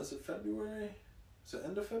 Right. Is it February? Is it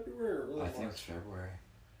end of February or early March? I think it's February.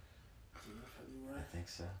 I think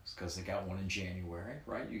so. It's because they got one in January,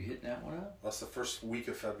 right? You hitting that one up? That's the first week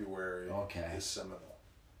of February. Okay. Is Seminole.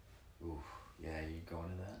 Ooh, yeah, you going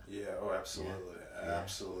to that? Yeah. Oh, absolutely,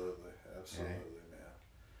 absolutely, right. man.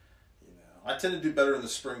 I tend to do better in the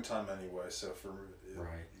springtime anyway, so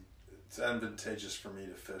right. It's advantageous for me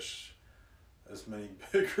to fish as many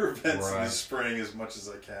bigger events in the spring as much as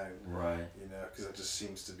I can. Right. Because it just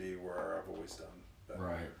seems to be where I've always done better.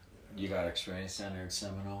 Right. You got experience down there in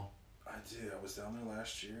Seminole? I did. I was down there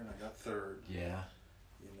last year and I got 3rd. Yeah.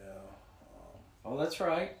 Oh, that's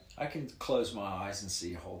right. I can close my eyes and see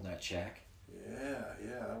you holding that check. Yeah.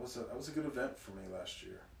 That was a good event for me last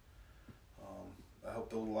year. I helped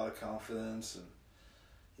build a lot of confidence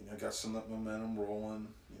and got some of that momentum rolling.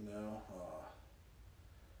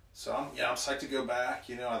 So I'm psyched to go back.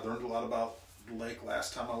 I learned a lot about the lake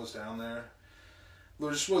last time I was down there.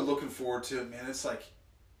 We're just really looking forward to it, man. It's like,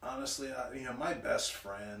 honestly, my best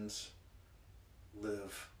friends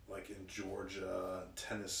live like in Georgia and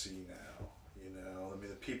Tennessee now. I mean,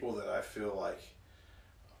 the people that I feel like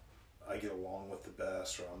I get along with the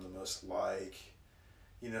best, or I'm the most like,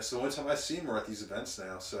 so the only time I see them are at these events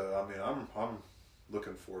now. So I mean, I'm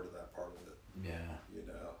looking forward to that part of it. Yeah.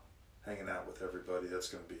 Hanging out with everybody. It's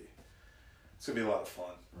gonna be a lot of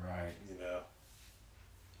fun. Right.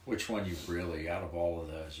 Which one you really, out of all of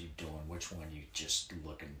those you doing, which one you just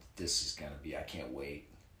looking, this is gonna be, I can't wait.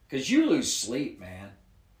 Because you lose sleep, man.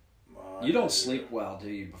 You don't sleep well, do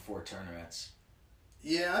you, before tournaments?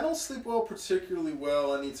 Yeah, I don't sleep well particularly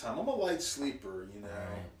well anytime. I'm a light sleeper,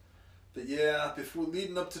 Right. But yeah, before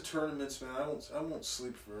leading up to tournaments, man, I won't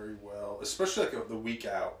sleep very well. Especially like the week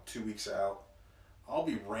out, 2 weeks out. I'll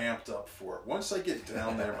be ramped up for it. Once I get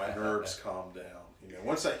down there, my nerves calm down.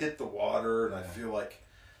 Once I hit the water and I feel like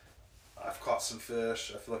I've caught some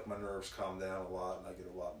fish, I feel like my nerves calm down a lot and I get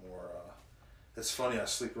a lot more. It's funny, I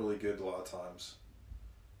sleep really good a lot of times.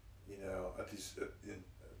 At these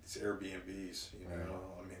Airbnbs. Right.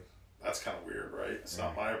 I mean, that's kind of weird, right? It's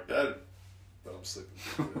not my bed, but I'm sleeping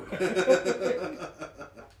good.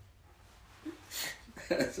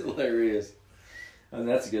 That's hilarious. And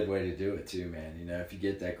that's a good way to do it too, man. If you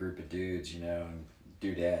get that group of dudes, and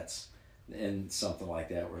dudettes, and something like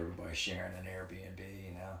that where everybody's sharing an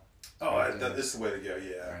Airbnb, Oh, that's the way to go,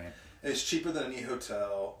 yeah. Right. And it's cheaper than any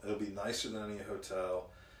hotel. It'll be nicer than any hotel.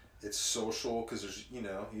 It's social because there's,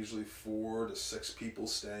 usually 4 to 6 people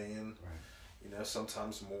staying. Right.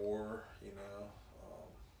 Sometimes more,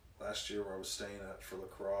 last year where I was staying for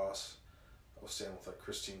lacrosse, I was staying with like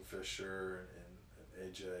Christine Fisher and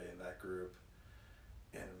AJ and that group.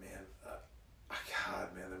 And man,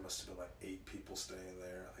 there must have been like 8 people staying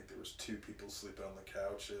there. I think there was 2 people sleeping on the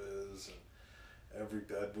couches, and every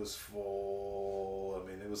bed was full. I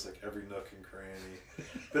mean, it was like every nook and cranny.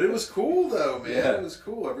 But it was cool though, man. Yeah. It was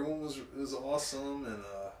cool. Everyone was awesome, and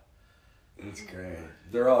it's great.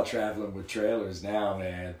 They're all traveling with trailers now,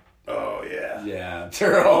 man. Oh yeah. Yeah,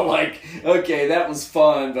 they're all like, okay, that was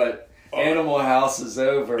fun, but Animal House is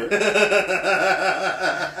over.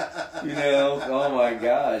 Oh my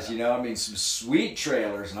gosh, I mean, some sweet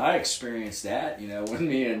trailers, and I experienced that, when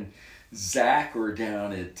me and Zach were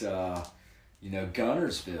down at,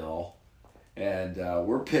 Gunnersville, and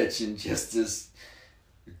we're pitching just this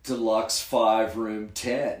deluxe 5-room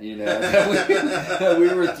tent, that we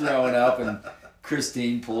were throwing up, and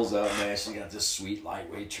Christine pulls up, man, she got this sweet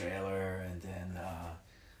lightweight trailer, and then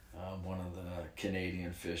one of the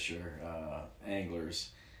Canadian fisher anglers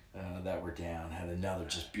that were down had another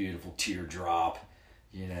just beautiful teardrop,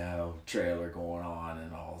 trailer going on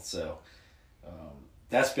and all. So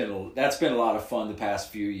that's been a lot of fun the past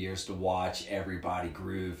few years to watch everybody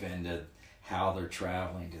groove into how they're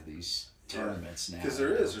traveling to these tournaments now. Because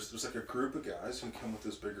there's like a group of guys who come with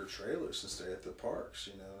those bigger trailers and stay at the parks.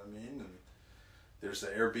 You know what I mean? And there's the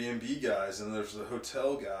Airbnb guys and there's the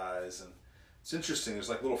hotel guys, and it's interesting. There's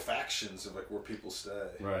like little factions of like where people stay.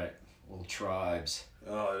 Right. Little tribes.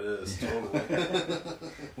 Oh, it is, totally.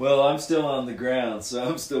 Well, I'm still on the ground, so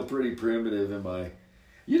I'm still pretty primitive in my...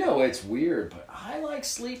 it's weird, but I like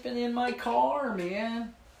sleeping in my car,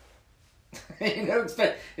 man.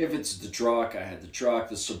 If it's the truck, I had the truck,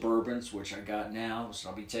 the Suburbans, which I got now, so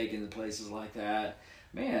I'll be taking to places like that.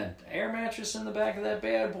 Man, air mattress in the back of that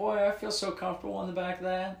bad boy, I feel so comfortable in the back of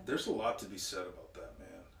that. There's a lot to be said about that,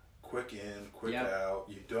 man. Quick in, quick out.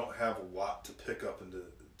 You don't have a lot to pick up and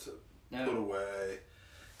to put away.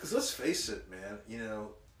 Because let's face it, man.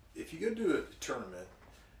 If you go to a tournament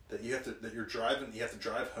that you have to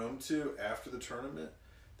drive home to after the tournament,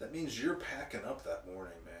 that means you're packing up that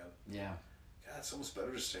morning, man. Yeah. God, it's almost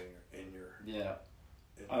better to stay in your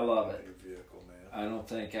I love it. In your vehicle, man. I don't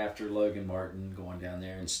think after Logan Martin going down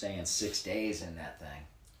there and staying 6 days in that thing.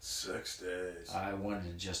 6 days. I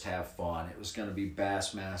wanted to just have fun. It was going to be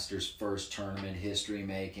Bassmaster's first tournament history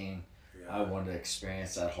making. Yeah. I wanted to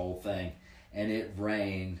experience that whole thing. And it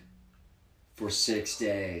rained for 6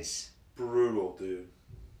 days. Brutal, dude.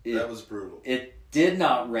 That was brutal. It did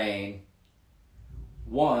not rain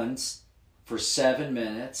once for 7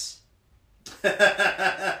 minutes.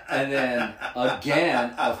 And then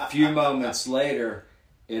again, a few moments later,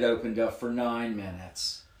 it opened up for 9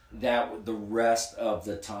 minutes. The rest of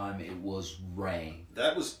the time it was rain.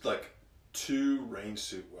 That was like 2 rain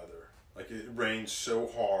suit weather. Like it rained so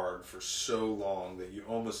hard for so long that you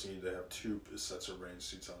almost need to have 2 sets of rain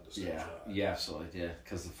suits on to stay dry. Yeah, absolutely did.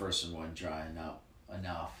 Because the first one wasn't dry enough.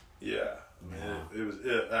 Yeah,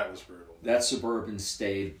 that was brutal. That Suburban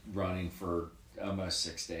stayed running for almost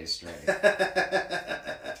 6 days straight.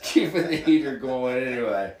 Keeping the heater going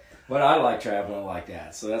anyway. But I like traveling like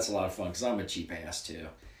that, so that's a lot of fun because I'm a cheap ass too.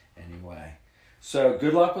 Anyway. So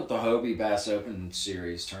good luck with the Hobie Bass Open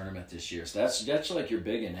Series tournament this year. So that's like your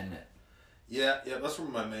big one, isn't it? Yeah, that's where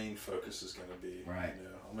my main focus is going to be. Right.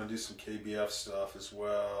 I'm going to do some KBF stuff as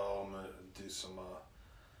well. I'm going to do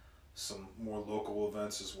some more local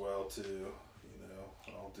events as well too.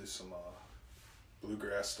 I'll do some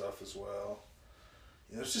bluegrass stuff as well.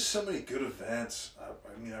 There's just so many good events.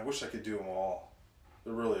 I wish I could do them all.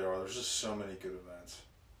 There really are. There's just so many good events.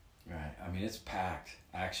 Right. It's packed.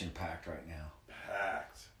 Action-packed right now.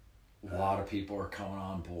 Packed. A lot of people are coming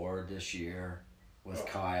on board this year with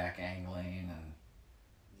kayak angling and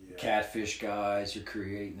catfish guys are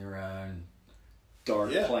creating their own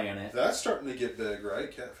dark planet. That's starting to get big,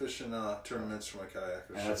 right? Catfishing tournaments for my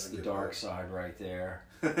kayakers. That's the dark side right there.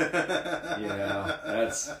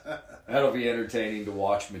 That'll be entertaining to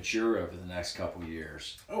watch mature over the next couple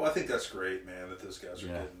years. Oh, I think that's great, man, that those guys are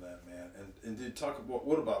getting that, man. And dude, talk about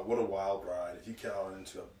what a wild ride. If you cow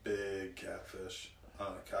into a big catfish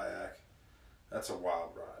on a kayak, that's a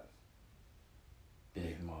wild ride.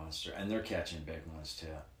 Big monster. And they're catching big ones too.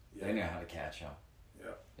 Yeah. They know how to catch them.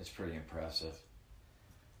 Yeah. It's pretty impressive.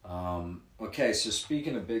 Okay, so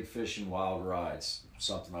speaking of big fish and wild rides,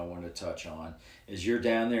 something I wanted to touch on is you're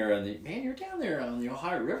down there on the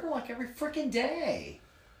Ohio River like every freaking day.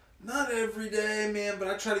 Not every day, man, but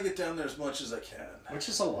I try to get down there as much as I can. Which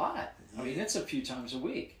is a lot. It's a few times a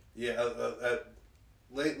week. Yeah,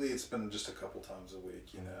 lately it's been just a couple times a week,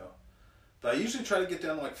 But I usually try to get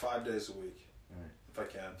down like 5 days a week, if I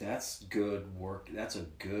can. That's good work. That's a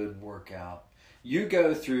good workout. You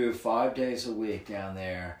go through 5 days a week down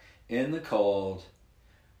there in the cold,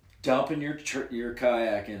 dumping your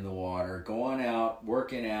kayak in the water, going out,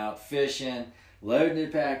 working out, fishing, loading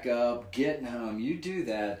it back up, getting home. You do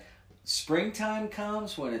that. Springtime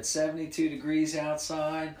comes when it's 72 degrees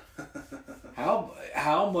outside.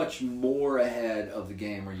 How much more ahead of the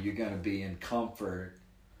game are you going to be in comfort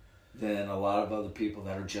than a lot of other people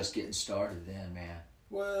that are just getting started then, man?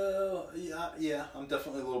 Well, yeah, I'm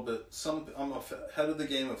definitely a little bit. I'm ahead of the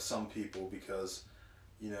game of some people because,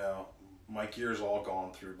 my gear's all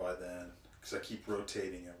gone through by then because I keep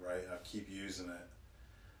rotating it, right? I keep using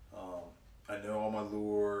it. I know all my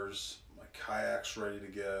lures, my kayak's ready to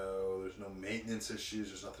go. There's no maintenance issues.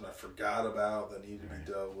 There's nothing I forgot about that need to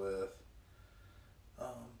be dealt with.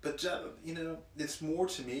 But it's more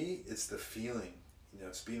to me. It's the feeling.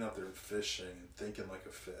 It's being out there and fishing and thinking like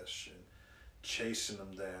a fish and chasing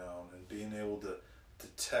them down and being able to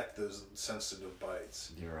detect those sensitive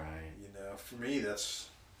bites. You're right. For me,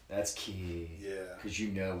 that's key. Yeah. Because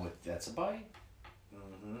that's a bite.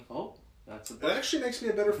 Mm-hmm. Oh, that's a. It actually makes me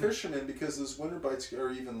a better fisherman because those winter bites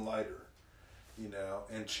are even lighter, you know.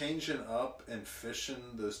 And changing up and fishing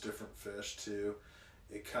those different fish too,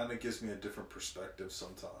 it kind of gives me a different perspective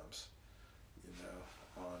sometimes, you know.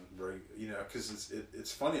 Because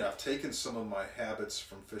it's funny. I've taken some of my habits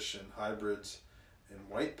from fishing hybrids and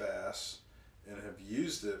white bass, and have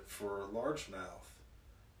used it for largemouth,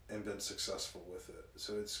 and been successful with it.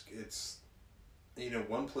 So it's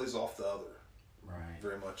one plays off the other. Right.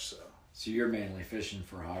 Very much so. So you're mainly fishing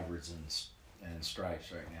for hybrids and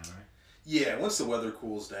stripes right now, right? Yeah. Once the weather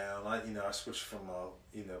cools down, I switch from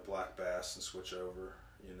black bass and switch over.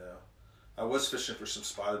 You know, I was fishing for some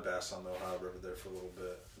spotted bass on the Ohio River there for a little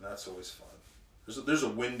bit, and that's always fun. There's a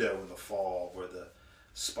window in the fall where the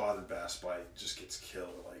spotted bass bite just gets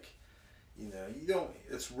killed. Like, you don't.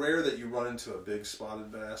 It's rare that you run into a big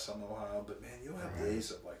spotted bass on the Ohio, but man, you'll have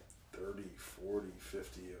days of like 30, 40,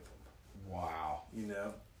 50 of them. Wow. You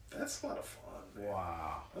know, that's a lot of fun, man.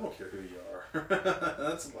 Wow. I don't care who you are.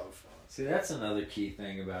 That's a lot of fun. See, that's another key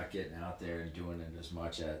thing about getting out there and doing it as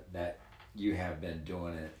much that you have been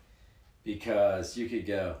doing it, because you could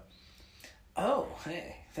go, oh,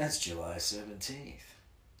 hey, that's July 17th.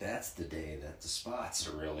 That's the day that the spots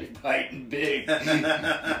are really biting big.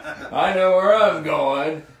 I know where I'm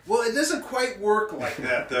going. Well, it doesn't quite work like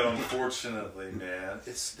that, though, unfortunately, man.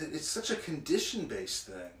 It's such a condition-based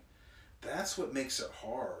thing. That's what makes it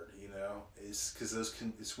hard, is because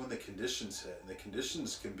it's when the conditions hit, and the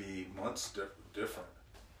conditions can be months different,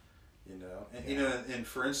 And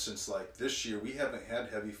for instance, like this year, we haven't had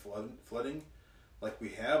heavy flooding like we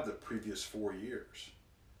have the previous 4 years,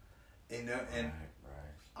 and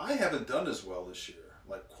I haven't done as well this year,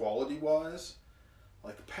 like quality-wise.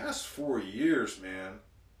 Like the past 4 years, man,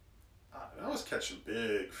 I was catching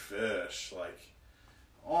big fish, like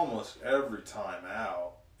almost every time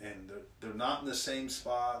out. And they're not in the same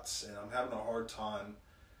spots, and I'm having a hard time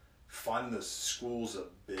finding the schools of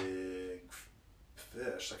big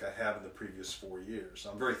fish like I have in the previous 4 years.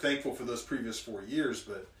 I'm very thankful for those previous 4 years,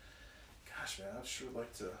 but gosh, man, I'd sure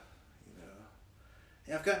like to,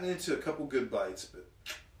 I've gotten into a couple good bites, but,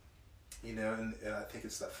 and I think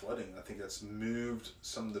it's that flooding. I think that's moved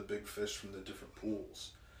some of the big fish from the different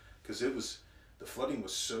pools, because the flooding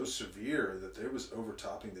was so severe that they was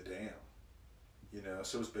overtopping the dam.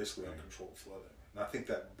 So it was basically uncontrolled flooding. And I think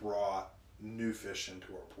that brought new fish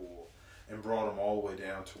into our pool and brought them all the way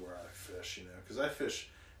down to where I fish, because I fish,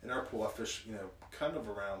 in our pool, I fish, kind of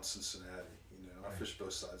around Cincinnati, I fish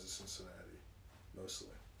both sides of Cincinnati, mostly.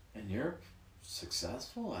 And you're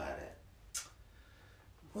successful at it.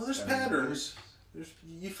 Well, there's patterns.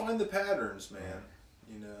 You find the patterns, man,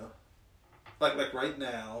 Like right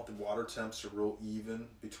now, the water temps are real even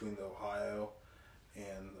between the Ohio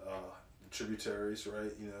and tributaries,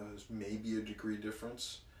 right? There's maybe a degree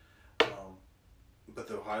difference, but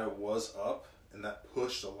the Ohio was up, and that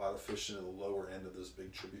pushed a lot of fish into the lower end of those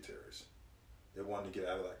big tributaries. They wanted to get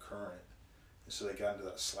out of that current, and so they got into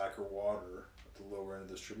that slacker water at the lower end of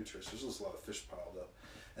those tributaries. So there's just a lot of fish piled up,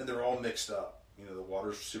 and they're all mixed up. The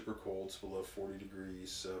water's super cold; it's below 40 degrees.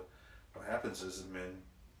 So what happens is, man,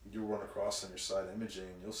 you'll run across on your side imaging,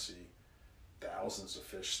 and you'll see thousands of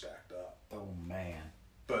fish stacked up. Oh man.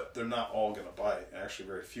 But they're not all going to bite. Actually,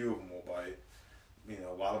 very few of them will bite.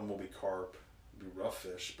 A lot of them will be carp, be rough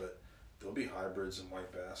fish, but there'll be hybrids and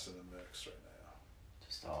white bass in the mix right now.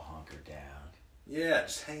 Just all hunkered down. Yeah,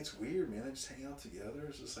 it's weird, man. They just hang out together.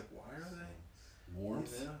 It's just like, why are they?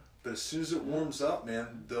 Warmth. But as soon as it warms up,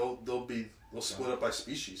 man, they'll split up by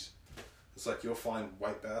species. It's like you'll find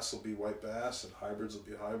white bass will be white bass, and hybrids will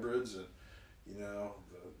be hybrids, and the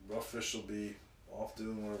rough fish will be off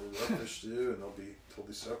doing whatever rough fish do, and they'll be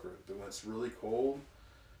totally separate. But when it's really cold,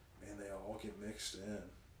 man, they all get mixed in,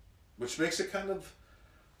 which makes it kind of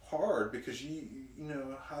hard, because you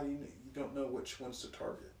don't know which ones to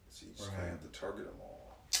target, so you just kind of have to target them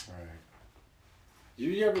all. Right. Do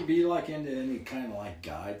you ever be like into any kind of like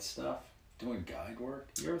guide stuff, doing guide work?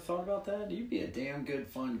 You ever thought about that? You'd be a damn good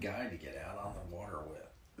fun guy to get out on the water with.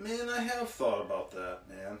 Man, I have thought about that,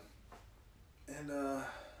 man, and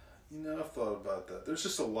I've thought about that. There's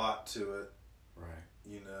just a lot to it. Right.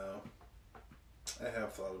 I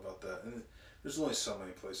have thought about that. And there's only so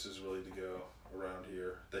many places really to go around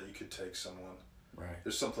here that you could take someone. Right.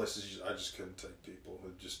 There's some places I just couldn't take people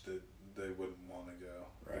who just they wouldn't want to go.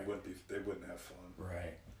 Right. They wouldn't have fun.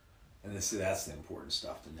 Right. And that's the important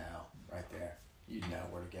stuff to know right there. You know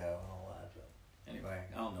where to go and all that. But anyway,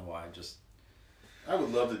 I don't know why. I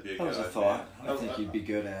would love to be a guide. That was a thought. I think you'd be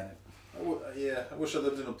good at it. I wish I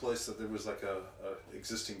lived in a place that there was like a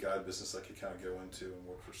existing guide business I could kind of go into and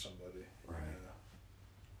work for somebody. Right.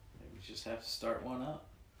 Maybe just have to start one up.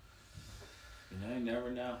 You know, you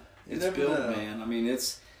never know. You It's never built, know. man. I mean,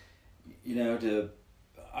 it's, you know,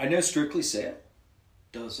 I know Strictly Sail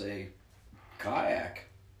does a kayak,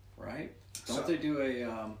 right? Don't they do a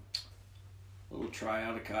little try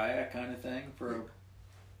out a kayak kind of thing for a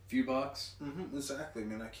few bucks? Mm-hmm, exactly. I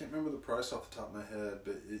mean, I can't remember the price off the top of my head,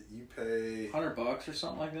 but you pay $100 or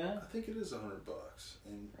something like that? I think it is $100,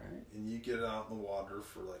 and you get out in the water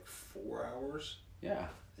for like 4 hours. Yeah.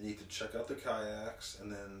 And you can check out the kayaks,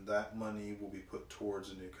 and then that money will be put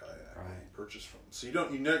towards a new kayak that you purchase from. So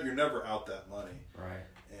you're never out that money. Right.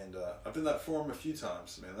 And I've been that for them a few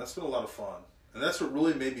times, man. That's been a lot of fun, and that's what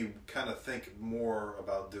really made me kind of think more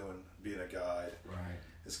about being a guide. Right.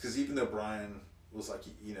 It's because even though Brian was like,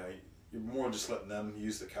 you know, you're more just letting them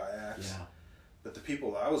use the kayaks. Yeah. But the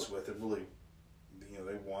people I was with, it really, you know,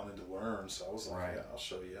 they wanted to learn, so I was like, yeah, I'll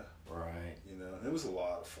show you. Right. You know, and it was a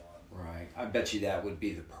lot of fun. Right. I bet you that would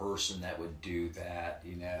be the person that would do that,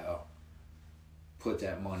 you know, put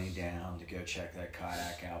that money down to go check that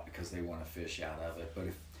kayak out because they want to fish out of it. But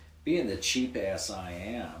if being the cheap ass I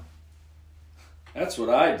am, that's what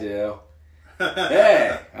I do.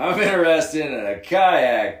 Hey, I'm interested in a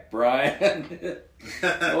kayak, Brian.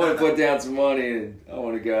 I want to put down some money and I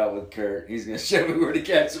want to go out with Kurt. He's going to show me where to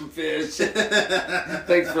catch some fish.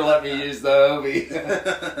 Thanks for letting me use the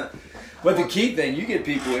Hobie. But the key thing, you get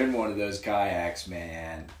people in one of those kayaks,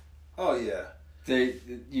 man. Oh yeah.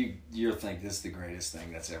 You'll think this is the greatest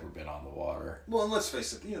thing that's ever been on the water. Well, and let's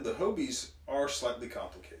face it, you know, the Hobies are slightly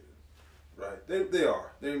complicated, right? They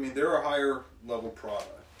are. They're a higher level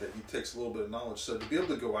product that it takes a little bit of knowledge. So to be able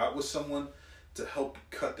to go out with someone to help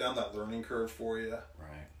cut down that learning curve for you,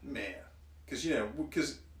 right? Man, because you've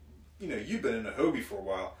been in a Hobie for a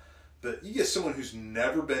while, but you get someone who's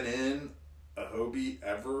never been in a Hobie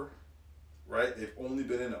ever. Right? They've only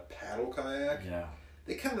been in a paddle kayak. Yeah.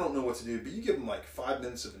 They kind of don't know what to do, but you give them like 5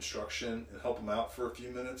 minutes of instruction and help them out for a few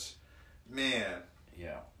minutes. Man.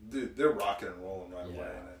 Yeah. Dude, they're rocking and rolling right away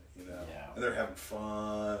in it, you know. Yeah. And they're having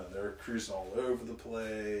fun, and they're cruising all over the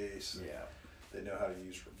place. Yeah. They know how to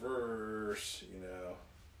use reverse, you know.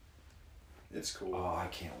 It's cool. Oh, I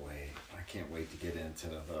can't wait. I can't wait to get into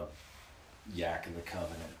the Yak of the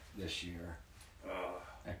Covenant this year.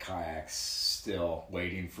 That kayak's still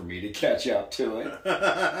waiting for me to catch up to it.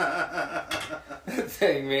 That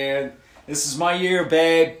thing, man. This is my year,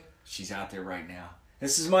 babe. She's out there right now.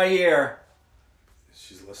 This is my year.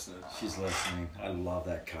 She's listening. She's listening. I love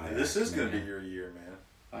that kayak. This is going to be your year, man.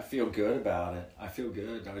 I feel good about it. I feel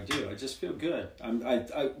good. I do. I just feel good. I'm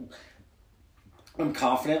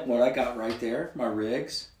confident what I got right there. My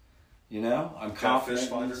rigs. You know, I'm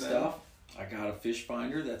confident in stuff. I got a fish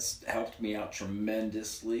finder that's helped me out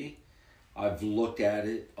tremendously. I've looked at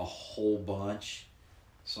it a whole bunch,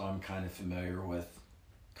 so I'm kind of familiar with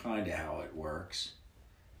kind of how it works.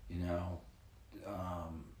 You know,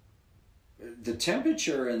 the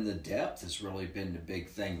temperature and the depth has really been the big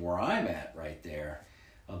thing where I'm at right there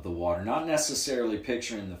of the water. Not necessarily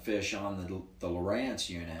picturing the fish on the Lowrance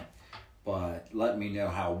unit, but let me know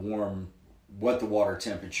how warm, what the water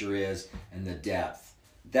temperature is and the depth.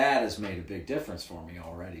 That has made a big difference for me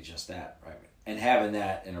already, just that, right? And having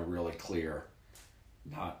that in a really clear,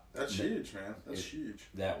 That's huge, man. That's huge.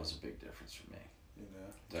 That was a big difference for me. You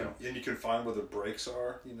know, and you can find where the brakes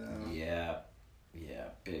are, you know. Yeah,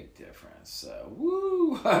 big difference. So,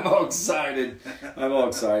 woo! I'm all excited. I'm all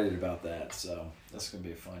excited about that. So that's gonna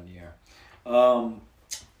be a fun year.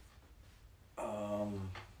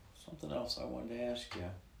 Something else I wanted to ask you.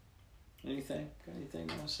 Anything? Got anything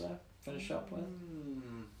you want to say? Finish up with?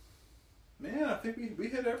 Man, I think we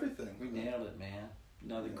hit everything. We nailed it, man.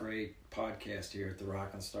 Another great podcast here at the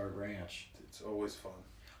Rock and Star Ranch. It's always fun.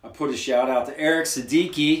 I put a shout out to Eric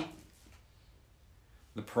Siddiqui,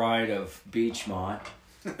 the pride of Beachmont.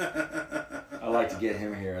 I like to get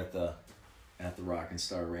him here at the Rock and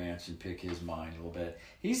Star Ranch and pick his mind a little bit.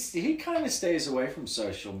 He kind of stays away from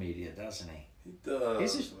social media, doesn't he? He does.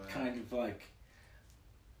 He's just kind of like,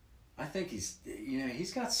 I think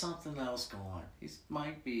he's got something else going. He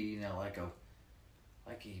might be,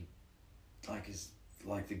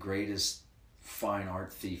 like the greatest fine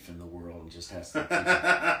art thief in the world and just has to keep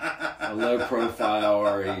a low profile,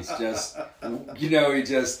 or he's just, what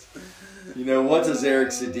does Eric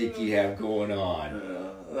Siddiqui have going on?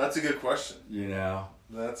 That's a good question.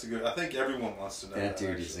 That's a good, I think everyone wants to know that.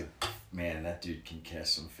 Dude is that dude can catch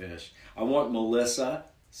some fish. I want Melissa.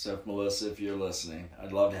 So if you're listening,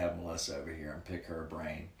 I'd love to have Melissa over here and pick her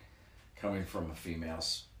brain, coming from a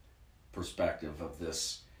female's perspective of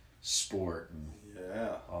this sport and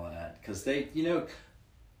all that. Because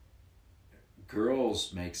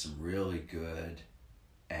girls make some really good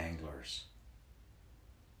anglers.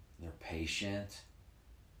 They're patient.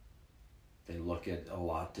 They look at a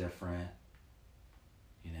lot different.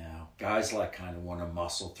 You know, guys like kind of want to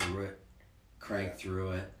muscle through it, crank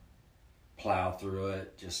through it, plow through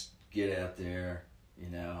it, just get out there, you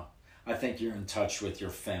know. I think you're in touch with your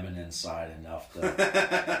feminine side enough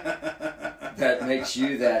that makes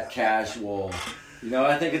you that casual. You know,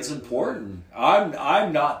 I think it's important.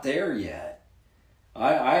 I'm not there yet.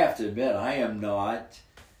 I have to admit, I am not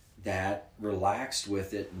that relaxed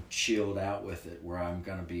with it and chilled out with it where I'm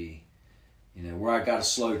going to be, you know, where I got to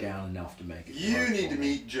slow down enough to make it. You need to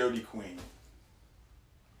meet Jody Queen.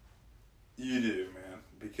 You do, man,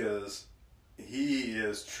 because he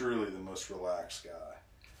is truly the most relaxed guy.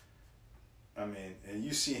 I mean, and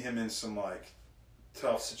you see him in some, like,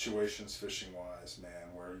 tough situations fishing-wise,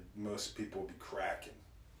 man, where most people will be cracking.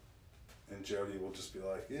 And Jody will just be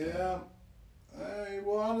like, yeah, hey,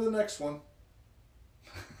 well, on to the next one.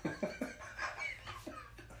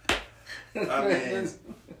 I mean,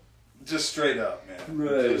 just straight up, man.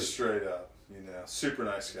 Right. Just straight up, you know. Super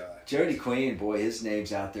nice guy. Jody Queen, boy, his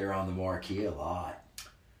name's out there on the marquee a lot.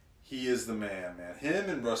 He is the man. Him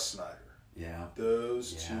and Russ Snyder. Yeah.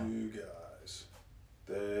 Those two guys.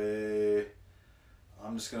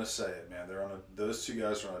 I'm just going to say it, man. Those two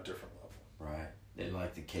guys are on a different level. Right. They're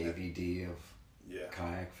like the KVD of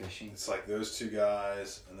kayak fishing. It's like those two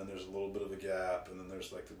guys, and then there's a little bit of a gap, and then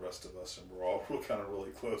there's like the rest of us, and we're all kind of really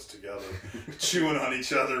close together, chewing on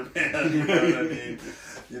each other, man. You know what I mean?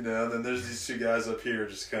 You know, and then there's these two guys up here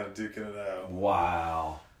just kind of duking it out.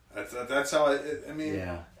 Wow. That's how I mean,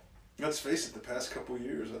 yeah. Let's face it, the past couple of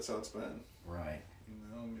years, that's how it's been. Right. You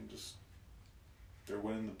know, I mean, just they're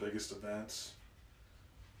winning the biggest events,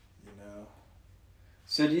 you know.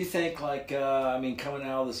 So do you think, like, coming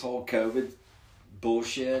out of this whole COVID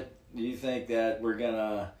bullshit, do you think that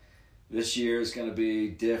this year is gonna be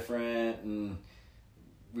different and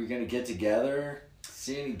we're gonna get together,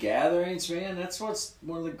 see any gatherings, man? That's what's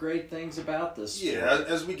one of the great things about this. Yeah,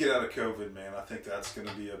 as we get out of COVID, man, I think that's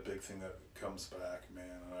gonna be a big thing that comes back, man.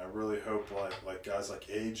 And I really hope like guys like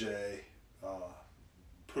AJ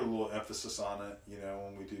put a little emphasis on it, you know,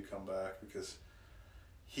 when we do come back, because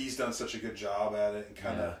he's done such a good job at it and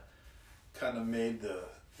kind of made the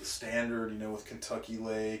standard, you know, with Kentucky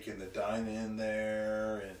Lake and the dine-in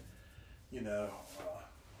there, and you know,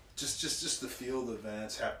 just the field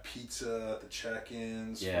events, have pizza at the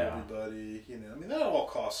check-ins for everybody. You know, I mean, that all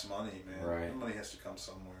costs money, man. Right. That money has to come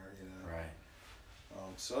somewhere, you know. Right.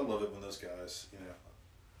 So I love it when those guys, you know,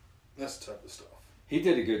 that's the type of stuff. He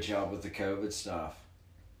did a good job with the COVID stuff.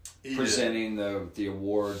 Presenting the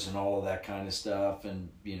awards and all of that kind of stuff, and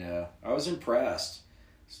you know, I was impressed,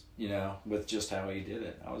 you know, with just how he did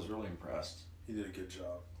it. I was really impressed. He did a good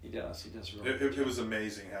job. He does really good it job. was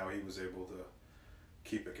amazing how he was able to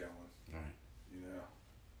keep it going. Right. You know.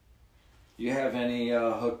 You have any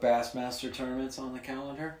Hook Bassmaster tournaments on the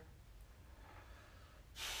calendar?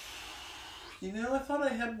 You know, I thought I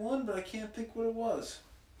had one, but I can't think what it was.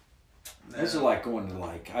 Those are like going to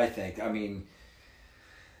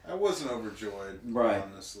I wasn't overjoyed, right?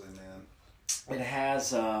 Honestly, man. It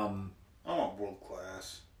has. I want world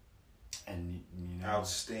class. And you know,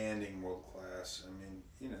 outstanding world class. I mean,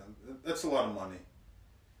 you know, that's a lot of money.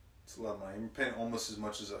 It's a lot of money. You're paying almost as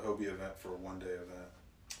much as a Hobie event for a one-day event.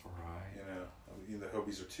 Right. You know, the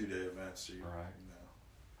Hobies are 2-day events. So right.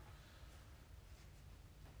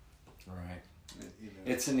 You know. Right. You know.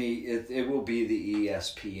 It's it will be the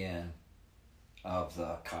ESPN of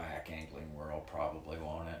the kayak angling world, probably,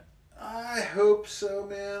 won't it? I hope so,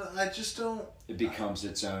 man. I just don't. It becomes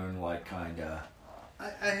its own, like, kind of.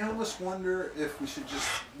 I almost wonder if we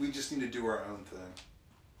just need to do our own thing.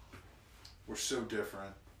 We're so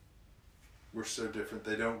different.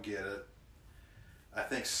 They don't get it. I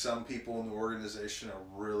think some people in the organization are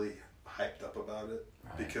really hyped up about it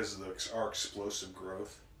because of our explosive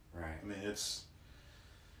growth. Right. I mean,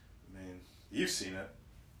 you've seen it.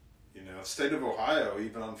 You know, State of Ohio,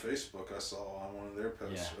 even on Facebook, I saw on one of their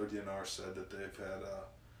posts, ODNR said that they've had,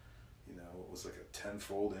 what was like a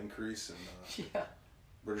 10-fold increase in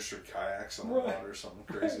registered kayaks on the water or something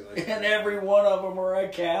crazy like that. And every one of them were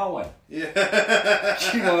at Cowan. Yeah.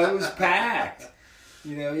 It was packed.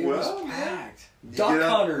 It was packed. Duck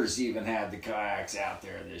hunters even had the kayaks out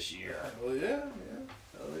there this year. Well, yeah.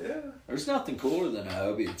 Oh, yeah. There's nothing cooler than a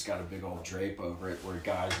Hobie that's got a big old drape over it where a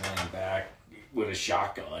guy's laying back with a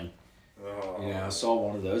shotgun. Oh. I saw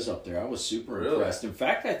one of those up there. I was super impressed. In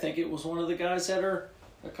fact, I think it was one of the guys that are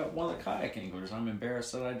one of the kayak anglers. I'm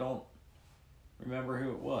embarrassed that I don't remember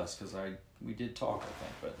who it was because we did talk, I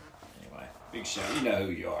think. But anyway, big shout. You know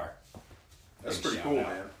who you are. That's big pretty cool,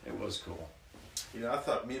 man. It was cool. You know, I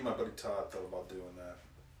thought, me and my buddy Todd thought about doing that.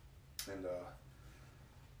 And,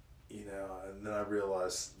 you know, and then I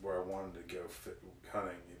realized where I wanted to go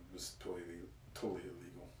hunting, it was totally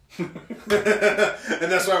illegal.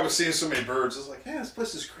 And that's why I was seeing so many birds. I was like, man, this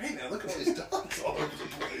place is great, man. Look at all these ducks all over the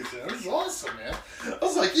place, man. This is awesome, man. I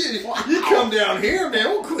was like, you come down here, man.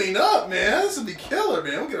 We'll clean up, man. This will be killer,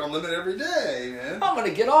 man. We'll get our limit every day, man. I'm going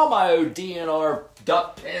to get all my DNR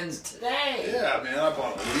duck pins today. Yeah, man. I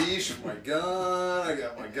bought a leash with my gun. I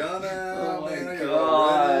got my gun out, oh man. My I got God.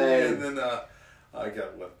 all ready. And then I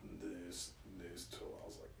got left in the news tool. I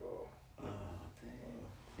was like, oh.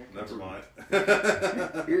 Never mind.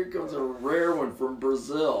 Here comes a rare one from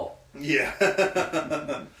Brazil. Yeah.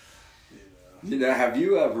 You know, have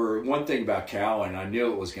you ever, one thing about cowing, I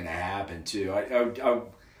knew it was going to happen too.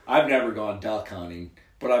 I've never gone duck hunting,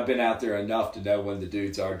 but I've been out there enough to know when the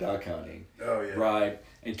dudes are duck hunting. Oh, yeah. Right?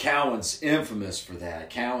 And cowing's infamous for that.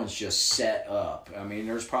 Cowing's just set up. I mean,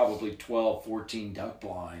 there's probably 12, 14 duck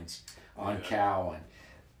blinds on cowing.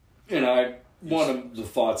 And one of the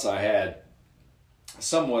thoughts I had,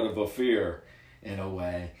 somewhat of a fear in a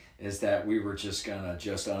way, is that we were just gonna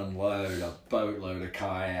unload a boatload of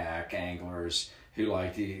kayak anglers who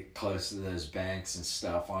like to get close to those banks and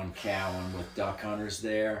stuff on cowing with duck hunters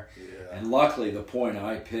there. Yeah. And luckily the point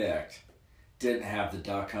I picked didn't have the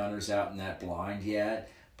duck hunters out in that blind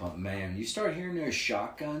yet, but man, you start hearing those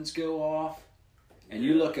shotguns go off and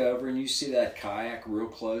you look over and you see that kayak real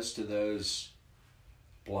close to those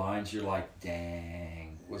blinds, you're like,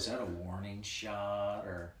 dang, was that a warning shot?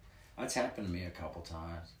 Or that's happened to me a couple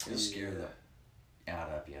times. It'll scare the out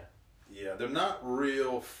of you. Yeah, they're not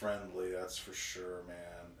real friendly, that's for sure,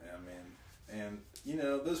 man. I mean, and you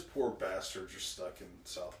know, those poor bastards are stuck in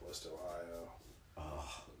Southwest Ohio.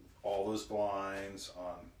 Oh. All those blinds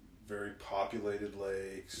on very populated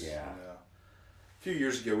lakes. Yeah. You know, a few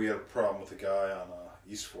years ago, we had a problem with a guy on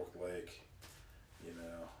East Fork Lake. You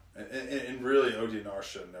know, and really, ODNR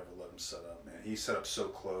should have never let him set up. Man, he set up so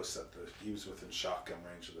close that he was within shotgun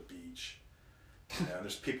range of the beach. You know, and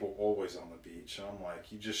there's people always on the beach, and I'm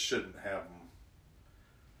like, you just shouldn't have them.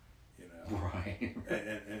 You know, right.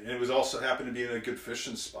 And it was also happened to be in a good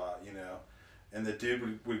fishing spot. You know, and the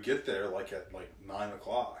dude would get there like at 9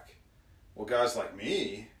 o'clock. Well, guys like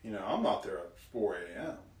me, you know, I'm out there at 4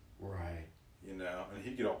 a.m. Right. You know, and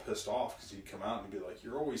he'd get all pissed off because he'd come out and be like,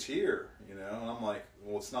 "You're always here," you know. And I'm like,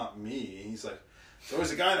 "Well, it's not me." He's like, "There's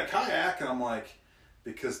always a guy in a kayak," and I'm like,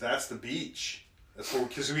 "Because that's the beach. That's what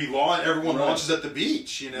because everyone launches at the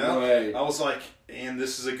beach, you know." Right. I was like, "And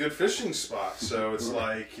this is a good fishing spot, so it's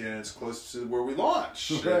like, and it's close to where we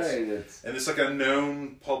launch, right?" And it's like a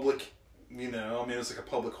known public, you know. I mean, it's like a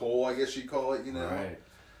public hole, I guess you'd call it, you know. Right.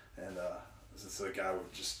 And so the guy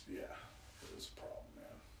would just, it was a problem, man.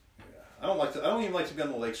 Yeah, I don't even like to be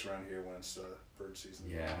on the lakes around here when it's bird season.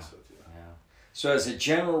 Yeah. Yeah. So as a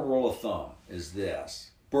general rule of thumb is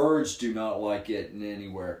this: birds do not like getting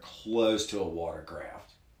anywhere close to a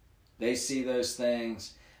watercraft. They see those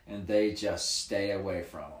things and they just stay away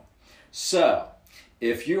from them. So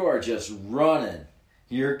if you are just running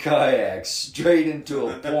your kayak straight into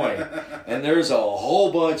a point and there's a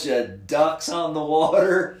whole bunch of ducks on the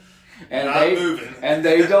water and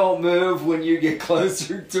they don't move when you get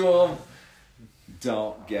closer to them,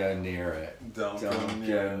 don't go near it. Don't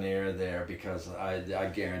go near there because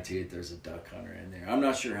I guarantee it there's a duck hunter in there. I'm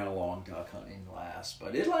not sure how long duck hunting lasts,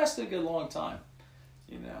 but it lasts a good long time,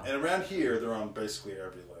 you know. And around here, they're on basically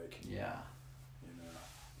every lake. Yeah. You know,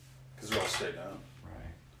 because they're all stay down.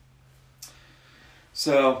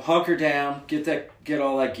 So hunker down, get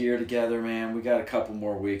all that gear together, man. We got a couple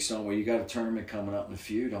more weeks, don't we? You got a tournament coming up in a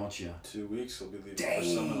few, don't you? 2 weeks, we'll be leaving for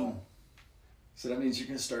Seminole. So that means you're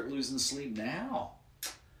gonna start losing sleep now.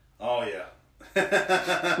 Oh yeah.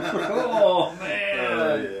 Oh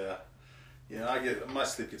man. Yeah. My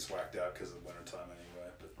sleep gets whacked out because of wintertime anyway.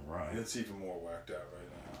 But it's even more whacked out right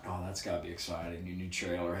now. Oh, that's gotta be exciting. Your new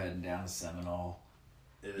trailer heading down to Seminole.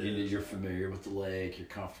 You're familiar with the lake. You're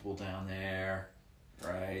comfortable down there.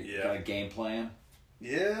 Right? Yeah. Got a game plan?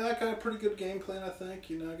 Yeah, I got a pretty good game plan, I think.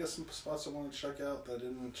 You know, I got some spots I want to check out that I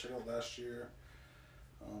didn't check out last year.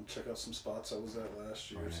 Check out some spots I was at last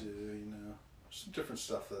year too, you know. Some different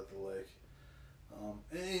stuff at the lake.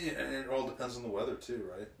 And it all depends on the weather too,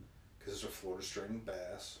 right? Because there's a Florida strain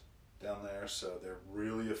bass down there, so they're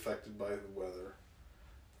really affected by the weather.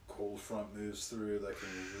 Cold front moves through, that can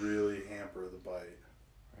really hamper the bite.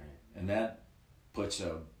 Right. And that puts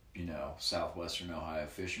a southwestern Ohio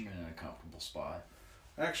fisherman in a comfortable spot.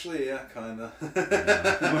 Actually, yeah, kind of.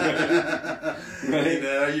 Right. You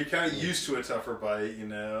know, you're kind of used to a tougher bite, you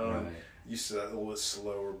know. Right. Used to that little bit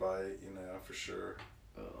slower bite, you know, for sure.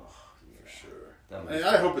 Oh, sure. And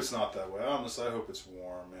I hope it's not that way. Honestly, I hope it's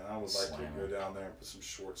warm, man. I would like to go down there and put some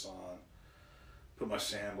shorts on, put my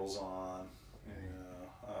sandals on.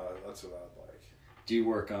 That's what I'd like. Do you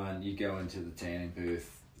you go into the tanning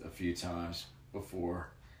booth a few times before?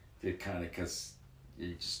 Because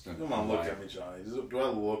you just don't. Come on, look at me, Johnny. Do I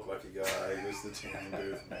look like a guy who goes to the tanning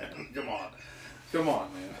booth, man? Come on,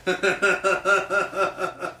 man.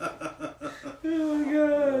 Oh my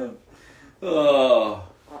God. Oh.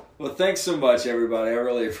 Well, thanks so much, everybody. I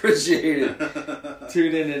really appreciate it.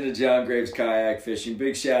 Tune in into John Graves Kayak Fishing.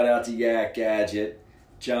 Big shout out to Yak Gadget.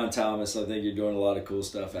 John Thomas, I think you're doing a lot of cool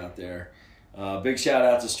stuff out there. Big shout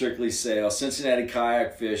out to Strictly Sail, Cincinnati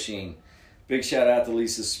Kayak Fishing. Big shout out to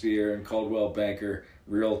Lisa Spear and Caldwell Banker,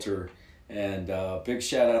 Realtor. And big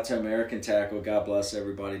shout out to American Tackle. God bless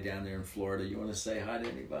everybody down there in Florida. You want to say hi to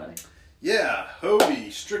anybody? Yeah,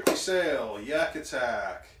 Hobie, Strictly Sail, Yak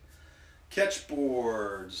Attack,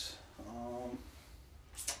 Catchboards,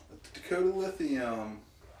 Dakota Lithium,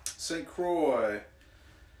 St. Croix.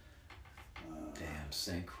 Damn,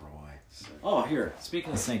 St. Croix. Oh, here,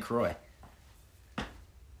 speaking of St. Croix.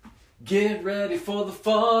 Get ready for the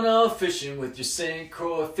fun of fishing with your St.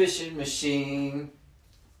 Croix fishing machine.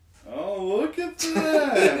 Oh, look at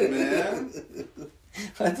that, man.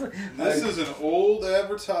 This is an old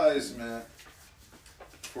advertisement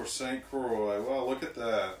for St. Croix. Wow, look at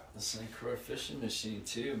that. The St. Croix fishing machine,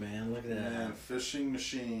 too, man. Look at that. Man, fishing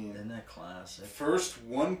machine. Isn't that classic? First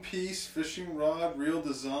one-piece fishing rod reel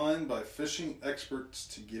designed by fishing experts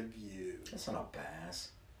to give you. That's not a bass.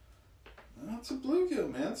 No, it's a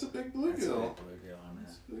bluegill, man. It's a big bluegill. It's a big bluegill, man.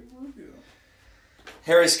 It's a big bluegill.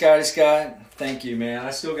 Harry Scott, thank you, man.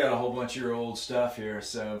 I still got a whole bunch of your old stuff here.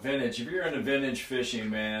 So vintage, if you're into vintage fishing,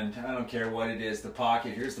 man, I don't care what it is.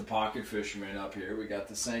 Here's the Pocket Fisherman up here. We got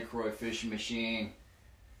the St. Croix fishing machine.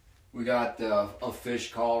 We got a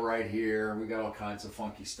fish call right here. We got all kinds of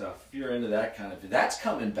funky stuff. If you're into that kind of, that's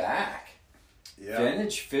coming back. Yeah.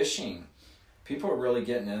 Vintage fishing. People are really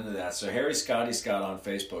getting into that. So Harry Scott on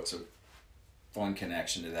Facebook's a fun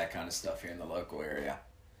connection to that kind of stuff here in the local area.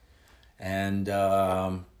 And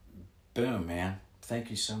boom, man.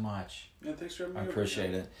 Thank you so much. Yeah, thanks for having me. I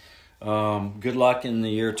appreciate it. Good luck in the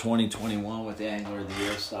year 2021 with the Angler of the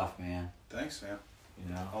Year stuff, man. Thanks, man.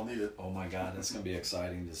 You know, I'll need it. Oh my God, that's gonna be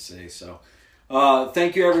exciting to see. So,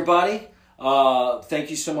 thank you, everybody.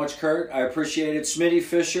 Thank you so much, Kurt. I appreciate it. Smitty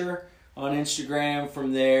Fisher on Instagram.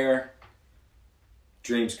 From there,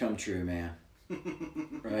 dreams come true, man.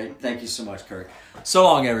 Right? Thank you so much, Kurt. So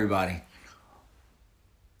long, everybody.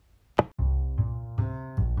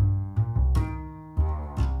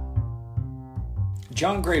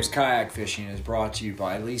 John Graves Kayak Fishing is brought to you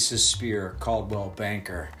by Lisa Spear, Caldwell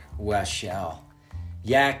Banker, West Shell,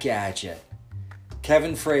 Yak Gadget,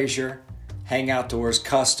 Kevin Frazier, Hang Outdoors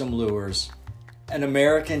Custom Lures, and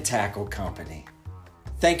American Tackle Company.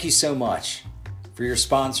 Thank you so much for your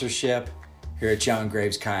sponsorship here at John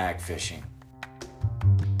Graves Kayak Fishing.